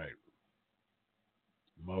got it right.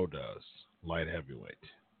 Mo does. Light heavyweight.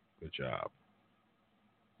 Good job.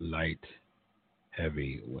 Light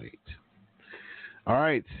heavyweight. All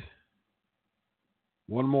right.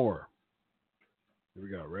 One more. Here we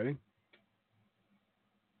go. Ready?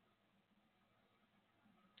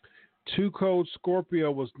 Too Cold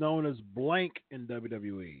Scorpio was known as blank in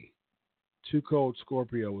WWE. Too Cold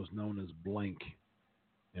Scorpio was known as blank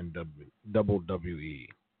in WWE.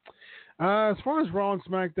 As far as Raw and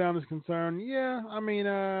SmackDown is concerned, yeah, I mean,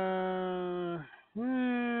 I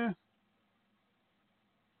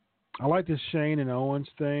like the Shane and Owens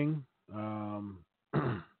thing.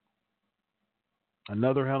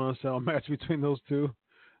 Another Hell in a Cell match between those two.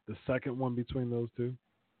 The second one between those two.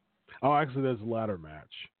 Oh, actually, there's a ladder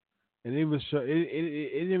match. And they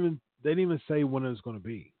didn't even say when it was going to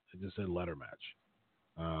be. It just said ladder match.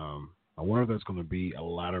 I wonder if that's going to be a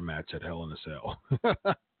ladder match at Hell in a Cell.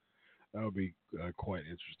 That would be quite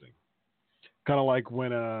interesting. Kind of like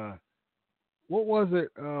when, what was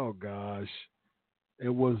it? Oh, gosh. It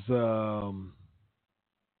was,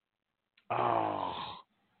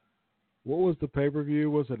 what was the pay-per-view?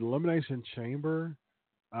 Was it Elimination Chamber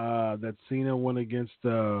that Cena went against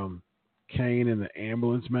Kane in the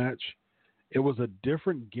ambulance match? It was a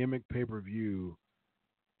different gimmick pay-per-view.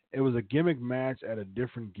 It was a gimmick match at a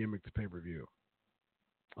different gimmick pay-per-view.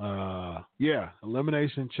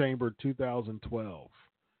 Elimination Chamber 2012.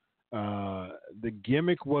 The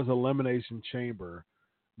gimmick was Elimination Chamber,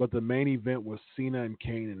 but the main event was Cena and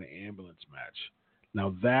Kane in the ambulance match.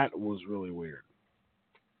 Now that was really weird.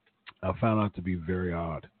 I found out to be very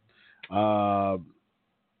odd.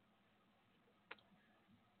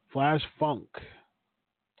 Flash Funk.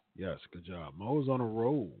 Yes, good job. Mo is on a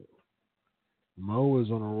roll. Mo is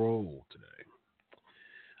on a roll today.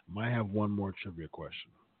 Might have one more trivia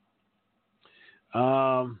question.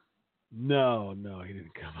 No, he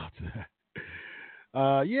didn't come out to that.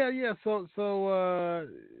 So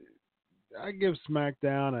I give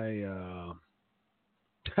SmackDown a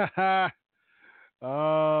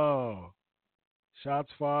oh,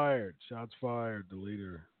 shots fired. The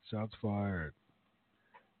leader. Shots fired.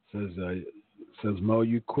 Says Mo,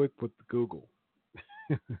 you quick with the Google.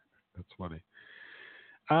 That's funny.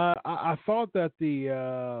 I thought that the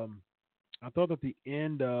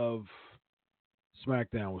end of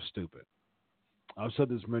SmackDown was stupid. I've said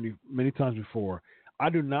this many times before. I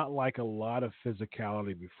do not like a lot of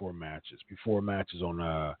physicality before matches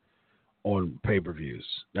on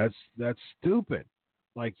pay-per-views. That's stupid.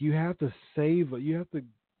 Like you have to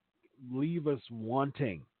leave us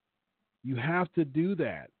wanting. You have to do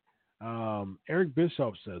that. Eric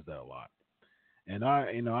Bischoff says that a lot. And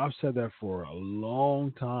I've said that for a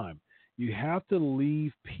long time. You have to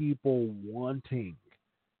leave people wanting,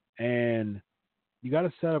 and you got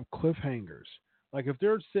to set up cliffhangers. Like if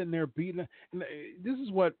they're sitting there beating, and this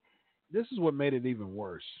is what made it even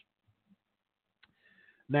worse.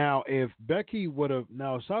 Now, if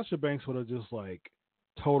Sasha Banks would have just like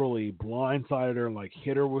totally blindsided her and like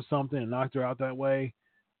hit her with something and knocked her out that way,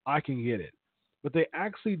 I can get it. But they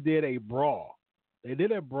actually did a brawl. They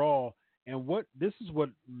did a brawl. And this is what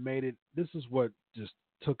just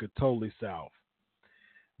took it totally south.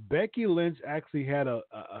 Becky Lynch actually had a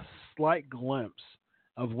slight glimpse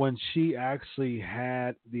of when she actually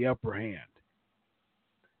had the upper hand.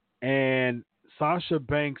 And Sasha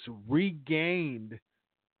Banks regained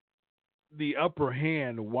the upper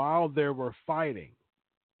hand while they were fighting.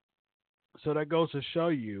 So that goes to show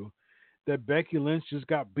you that Becky Lynch just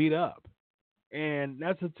got beat up. And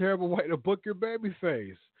that's a terrible way to book your baby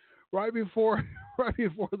face right before right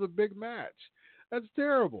before the big match. That's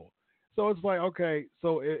terrible. So it's like, okay,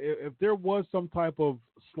 so if there was some type of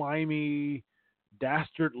slimy,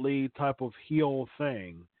 dastardly type of heel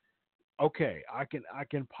thing, okay, I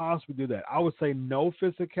can possibly do that. I would say no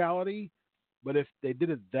physicality, but if they did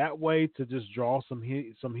it that way to just draw some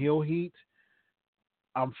heel heat,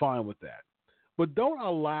 I'm fine with that. But don't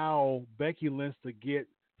allow Becky Lynch to get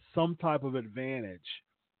some type of advantage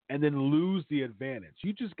and then lose the advantage.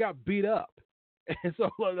 You just got beat up. And so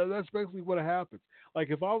that's basically what happens. Like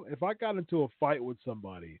if I got into a fight with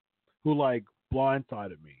somebody who like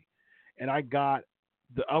blindsided me and I got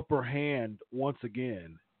the upper hand once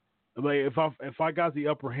again, like if I got the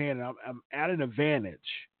upper hand and I'm at an advantage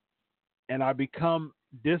and I become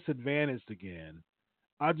disadvantaged again,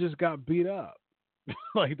 I just got beat up.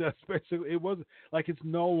 Like that's basically, it wasn't like, it's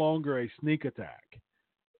no longer a sneak attack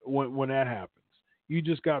when that happens. You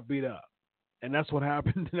just got beat up, and that's what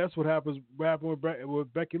happened. That's what happened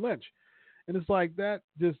with Becky Lynch, and it's like that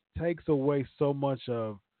just takes away so much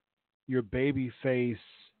of your baby face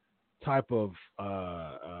type of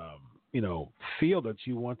feel that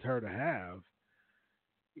you want her to have.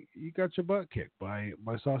 You got your butt kicked by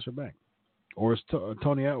Sasha Banks, or as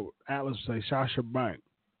Tony Atlas would say, Sasha Banks.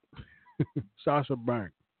 Sasha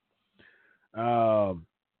Banks.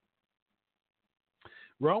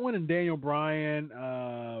 Rowan and Daniel Bryan,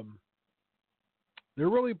 they're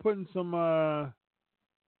really putting some. I'm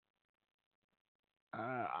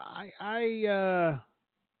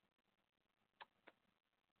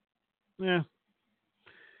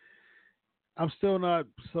still not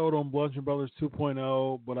sold on Bludgeon Brothers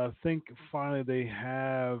 2.0, but I think finally they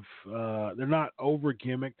have. They're not over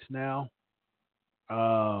gimmicked now.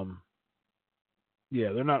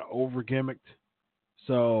 Yeah, they're not over gimmicked,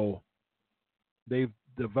 so they've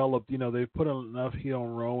developed. They've put enough heat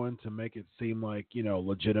on Rowan to make it seem like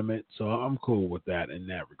legitimate. So I'm cool with that in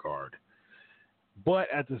that regard. But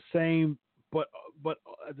at the same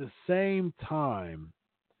time,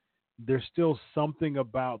 there's still something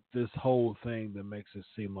about this whole thing that makes it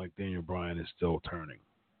seem like Daniel Bryan is still turning.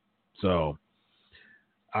 So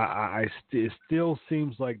it still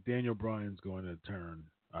seems like Daniel Bryan's going to turn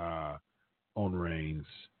on Reigns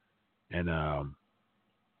and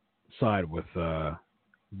side with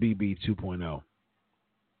BB 2.0.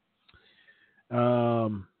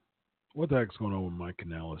 What the heck's going on with Mike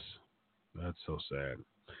Kanellis? That's so sad.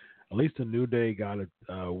 At least the New Day got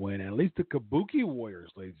a win. At least the Kabuki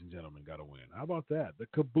Warriors, ladies and gentlemen, got a win. How about that? The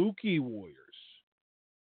Kabuki Warriors.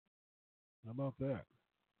 How about that?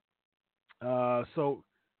 So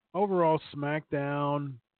overall,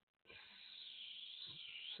 SmackDown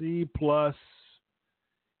C+,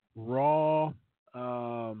 Raw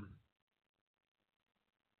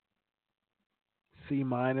C-.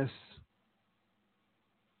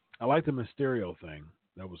 I like the Mysterio thing.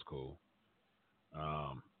 That was cool.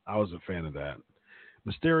 I was a fan of that.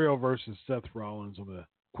 Mysterio versus Seth Rollins on the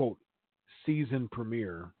quote season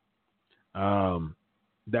premiere.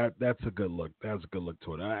 That's a good look. That's a good look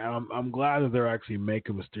to it. I'm glad that they're actually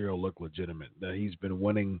making Mysterio look legitimate. That he's been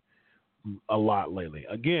winning a lot lately.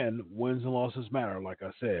 Again, wins and losses matter. Like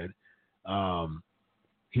I said,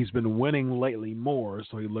 he's been winning lately more,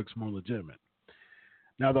 so he looks more legitimate.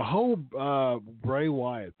 Now the whole Bray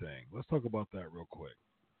Wyatt thing. Let's talk about that real quick.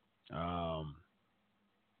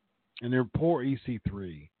 And their poor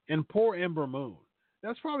EC3 and poor Ember Moon.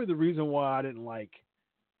 That's probably the reason why I didn't like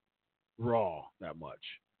Raw that much.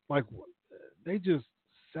 Like they're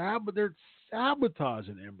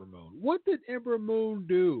sabotaging Ember Moon. What did Ember Moon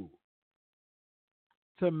do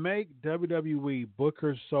to make WWE book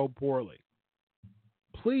her so poorly?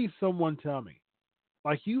 Please, someone tell me.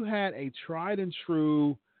 Like you had a tried and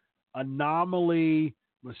true anomaly,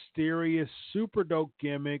 mysterious, super dope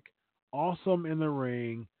gimmick, awesome in the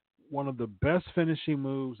ring, one of the best finishing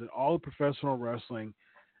moves in all of professional wrestling,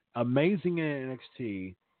 amazing in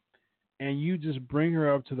NXT, and you just bring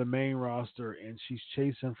her up to the main roster and she's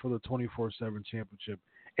chasing for the 24/7 championship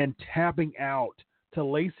and tapping out to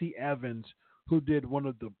Lacey Evans, who did one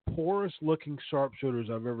of the poorest looking sharpshooters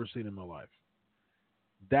I've ever seen in my life.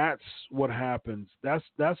 That's what happens.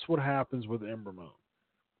 That's what happens with Ember Moon.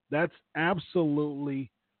 That's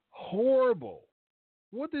absolutely horrible.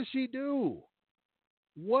 What did she do?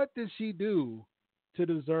 What did she do to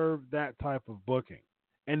deserve that type of booking?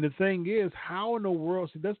 And the thing is, how in the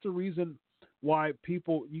world? See, that's the reason why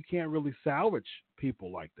you can't really salvage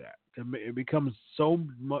people like that. It becomes so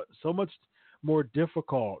much more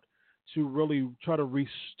difficult to really try to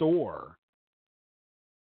restore.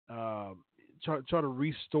 Try to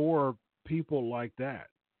restore people like that.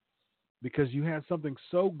 because you had something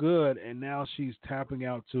so good, and now she's tapping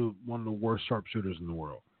out to one of the worst sharpshooters in the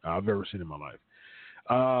world I've ever seen in my life.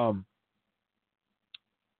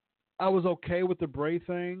 I was okay with the Bray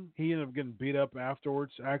thing. He ended up getting beat up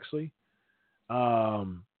afterwards, actually, by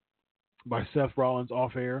Seth Rollins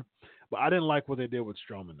off air. But I didn't like what they did with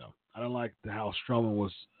Strowman, though. I didn't like how Strowman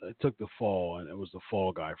took the fall, and it was the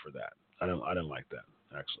fall guy for that. I didn't like that,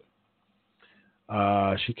 actually.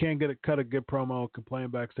 She can't cut a good promo, complaining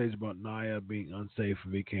backstage about Nia being unsafe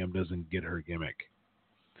and VCAM doesn't get her gimmick.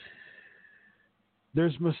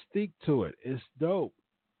 There's mystique to it. It's dope.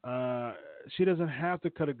 She doesn't have to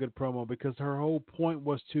cut a good promo because her whole point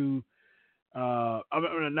was to not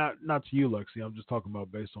to you, Lexi. I'm just talking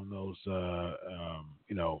about based on those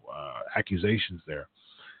accusations there.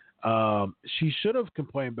 She should have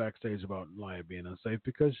complained backstage about Nia being unsafe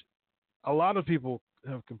because a lot of people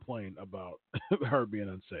have complained about her being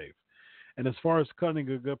unsafe. And as far as cutting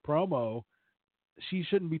a good promo, she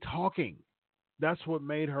shouldn't be talking. That's what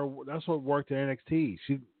worked at NXT.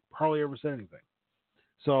 She hardly ever said anything.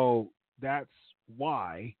 So that's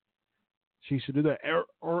why she should do that.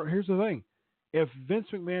 Or here's the thing. If Vince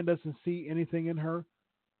McMahon doesn't see anything in her,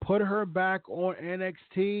 put her back on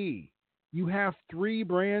NXT. You have 3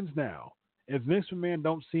 brands now. If Vince McMahon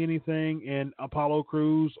don't see anything in Apollo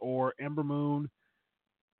Crews or Ember Moon,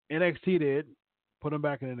 NXT did. Put him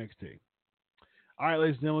back in NXT. All right,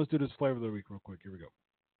 ladies and gentlemen, let's do this flavor of the week real quick. Here we go.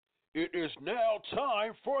 It is now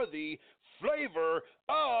time for the flavor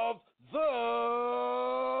of the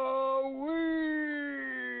week.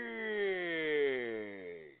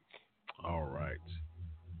 All right.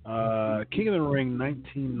 King of the Ring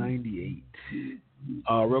 1998.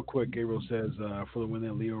 Real quick, Gabriel says, for the win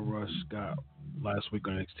that Leo Rush got last week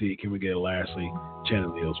on NXT, can we get Lashley,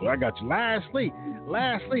 Shannon Leos? Well, I got you. Lashley,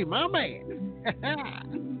 my man.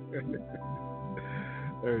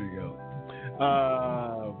 There you go.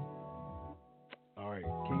 All right,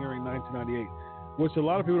 King of the Ring 1998, which a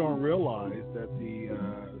lot of people don't realize that the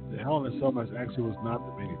Hell in a Cell match actually was not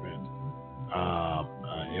the main event.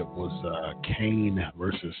 It was Kane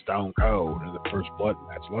versus Stone Cold in the first blood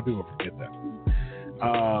match. A lot of people forget that.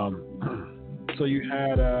 So you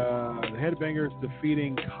had the Headbangers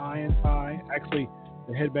defeating Kai and Tai. Actually,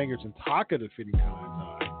 the Headbangers and Taka defeating Kai and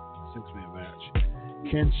Tai. 6-man match.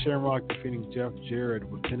 Ken Shamrock defeating Jeff Jarrett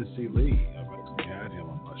with Tennessee Lee. I've actually had him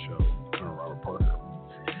on my show. Colonel Robert Parker.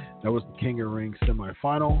 That was the King of the Ring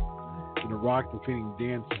semifinal. And The Rock defeating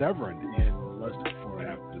Dan Severn in less than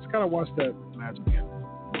 4.5 minutes. Gotta watch that match again.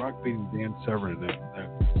 The Rock beating Dan Severn that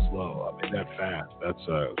slow. I mean, that fast. That's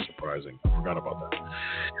surprising. I forgot about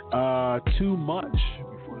that. Too much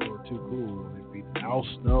before they were too cool. They beat Al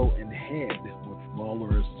Snow and Head with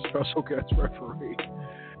Lawler as the special guest referee.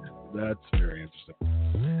 That's very interesting.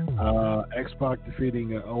 X-Pac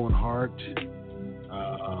defeating Owen Hart.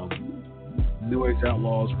 New Age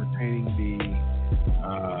Outlaws retaining the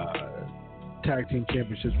Tag Team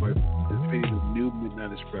Championships by defeating the New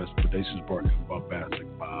Midnight Express, Predations Barton, and Bombastic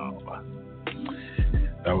Bob.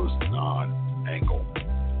 That was non-angle.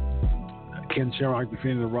 Ken Shamrock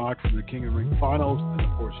defeating The Rock from the King of the Ring finals. And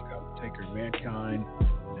of course, you got Taker Mankind.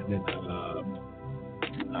 And then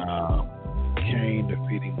Kane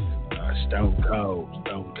defeating Stone Cold.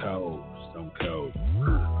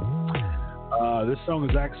 This song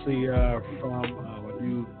is actually from a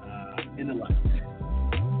dude, Intellect.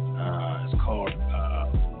 It's called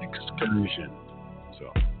Excursion. So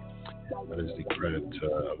that is the credit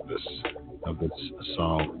of this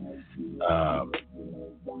song.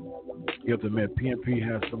 You have to admit, PNP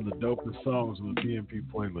has some of the dopest songs on the PNP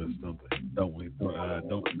playlist, don't they?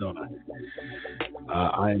 Don't I?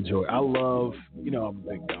 I enjoy. I love. I'm a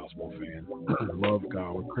big gospel fan. I love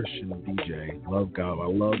God. I'm a Christian DJ. Love God. I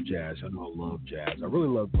love jazz. I know I love jazz. I really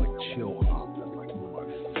love chill hop. That's one of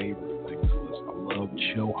my favorite things to listen. I love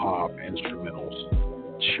chill hop instrumentals.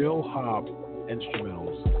 Chill hop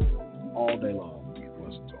instrumentals all day long. You can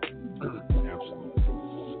listen to them. Absolutely.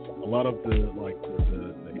 A lot of the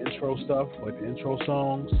intro stuff, like the intro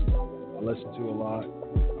songs, I listen to a lot.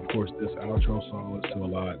 Of course, this outro song I listen to a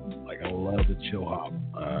lot. I love the chill hop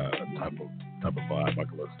type of vibe. I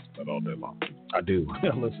can listen to that all day long. I do.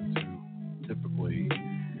 I listen to typically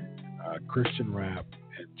Christian rap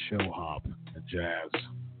and chill hop and jazz,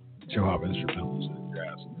 chill hop instrumentals and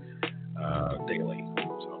jazz daily.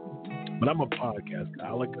 But I'm a podcast guy.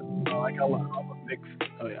 I'm a big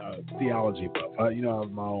theology buff. I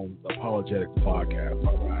have my own apologetic podcast.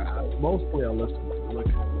 Mostly I listen to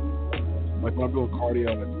when I'm doing cardio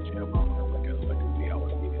at the gym. I'm like a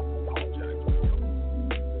theology apologetic.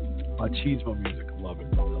 My cheese music, I love it.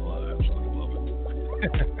 I absolutely love it.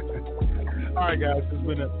 All right, guys, it's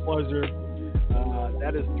been a pleasure.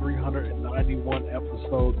 That is 391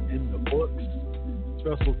 episodes in the books.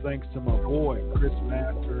 Special thanks to my boy, Chris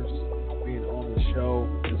Masters, being on the show.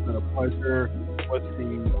 It's been a pleasure with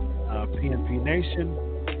the PNP Nation.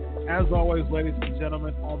 As always, ladies and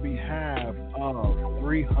gentlemen, on behalf of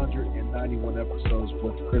 391 episodes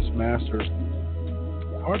with Chris Masters,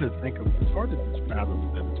 it's hard to just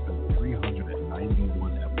fathom that it's been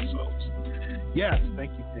 391 episodes. Yes,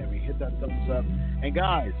 thank you, Tammy. Hit that thumbs up. And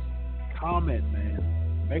guys, comment, man.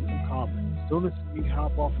 Make some comments. As soon as you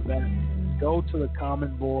hop off of that, go to the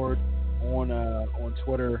comment board on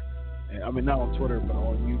Twitter. I mean, not on Twitter, but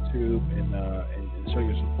on YouTube, and show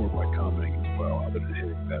your support by commenting as well, other than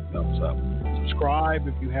hitting that thumbs up. Subscribe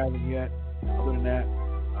if you haven't yet. Other than that,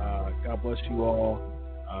 God bless you all.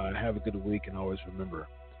 Have a good week, and always remember,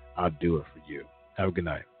 I'll do it for you. Have a good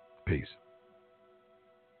night. Peace.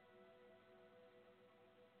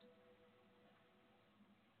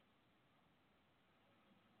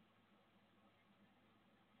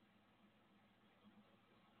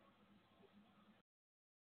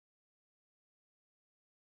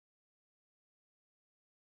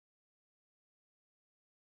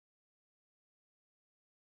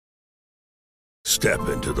 Step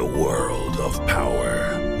into the world of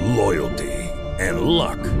power, loyalty, and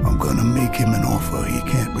luck. I'm gonna make him an offer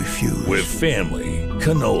he can't refuse. With family,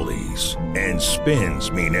 cannolis, and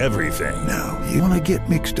spins mean everything. Now, you wanna get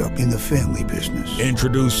mixed up in the family business.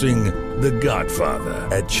 Introducing The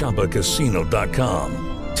Godfather at ChumbaCasino.com.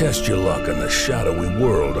 Test your luck in the shadowy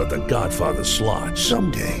world of The Godfather slot.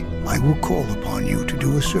 Someday, I will call upon you to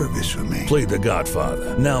do a service for me. Play The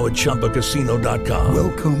Godfather, now at ChumbaCasino.com.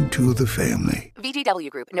 Welcome to the family. VGW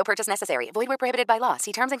Group. No purchase necessary. Void where prohibited by law.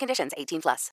 See terms and conditions. 18+.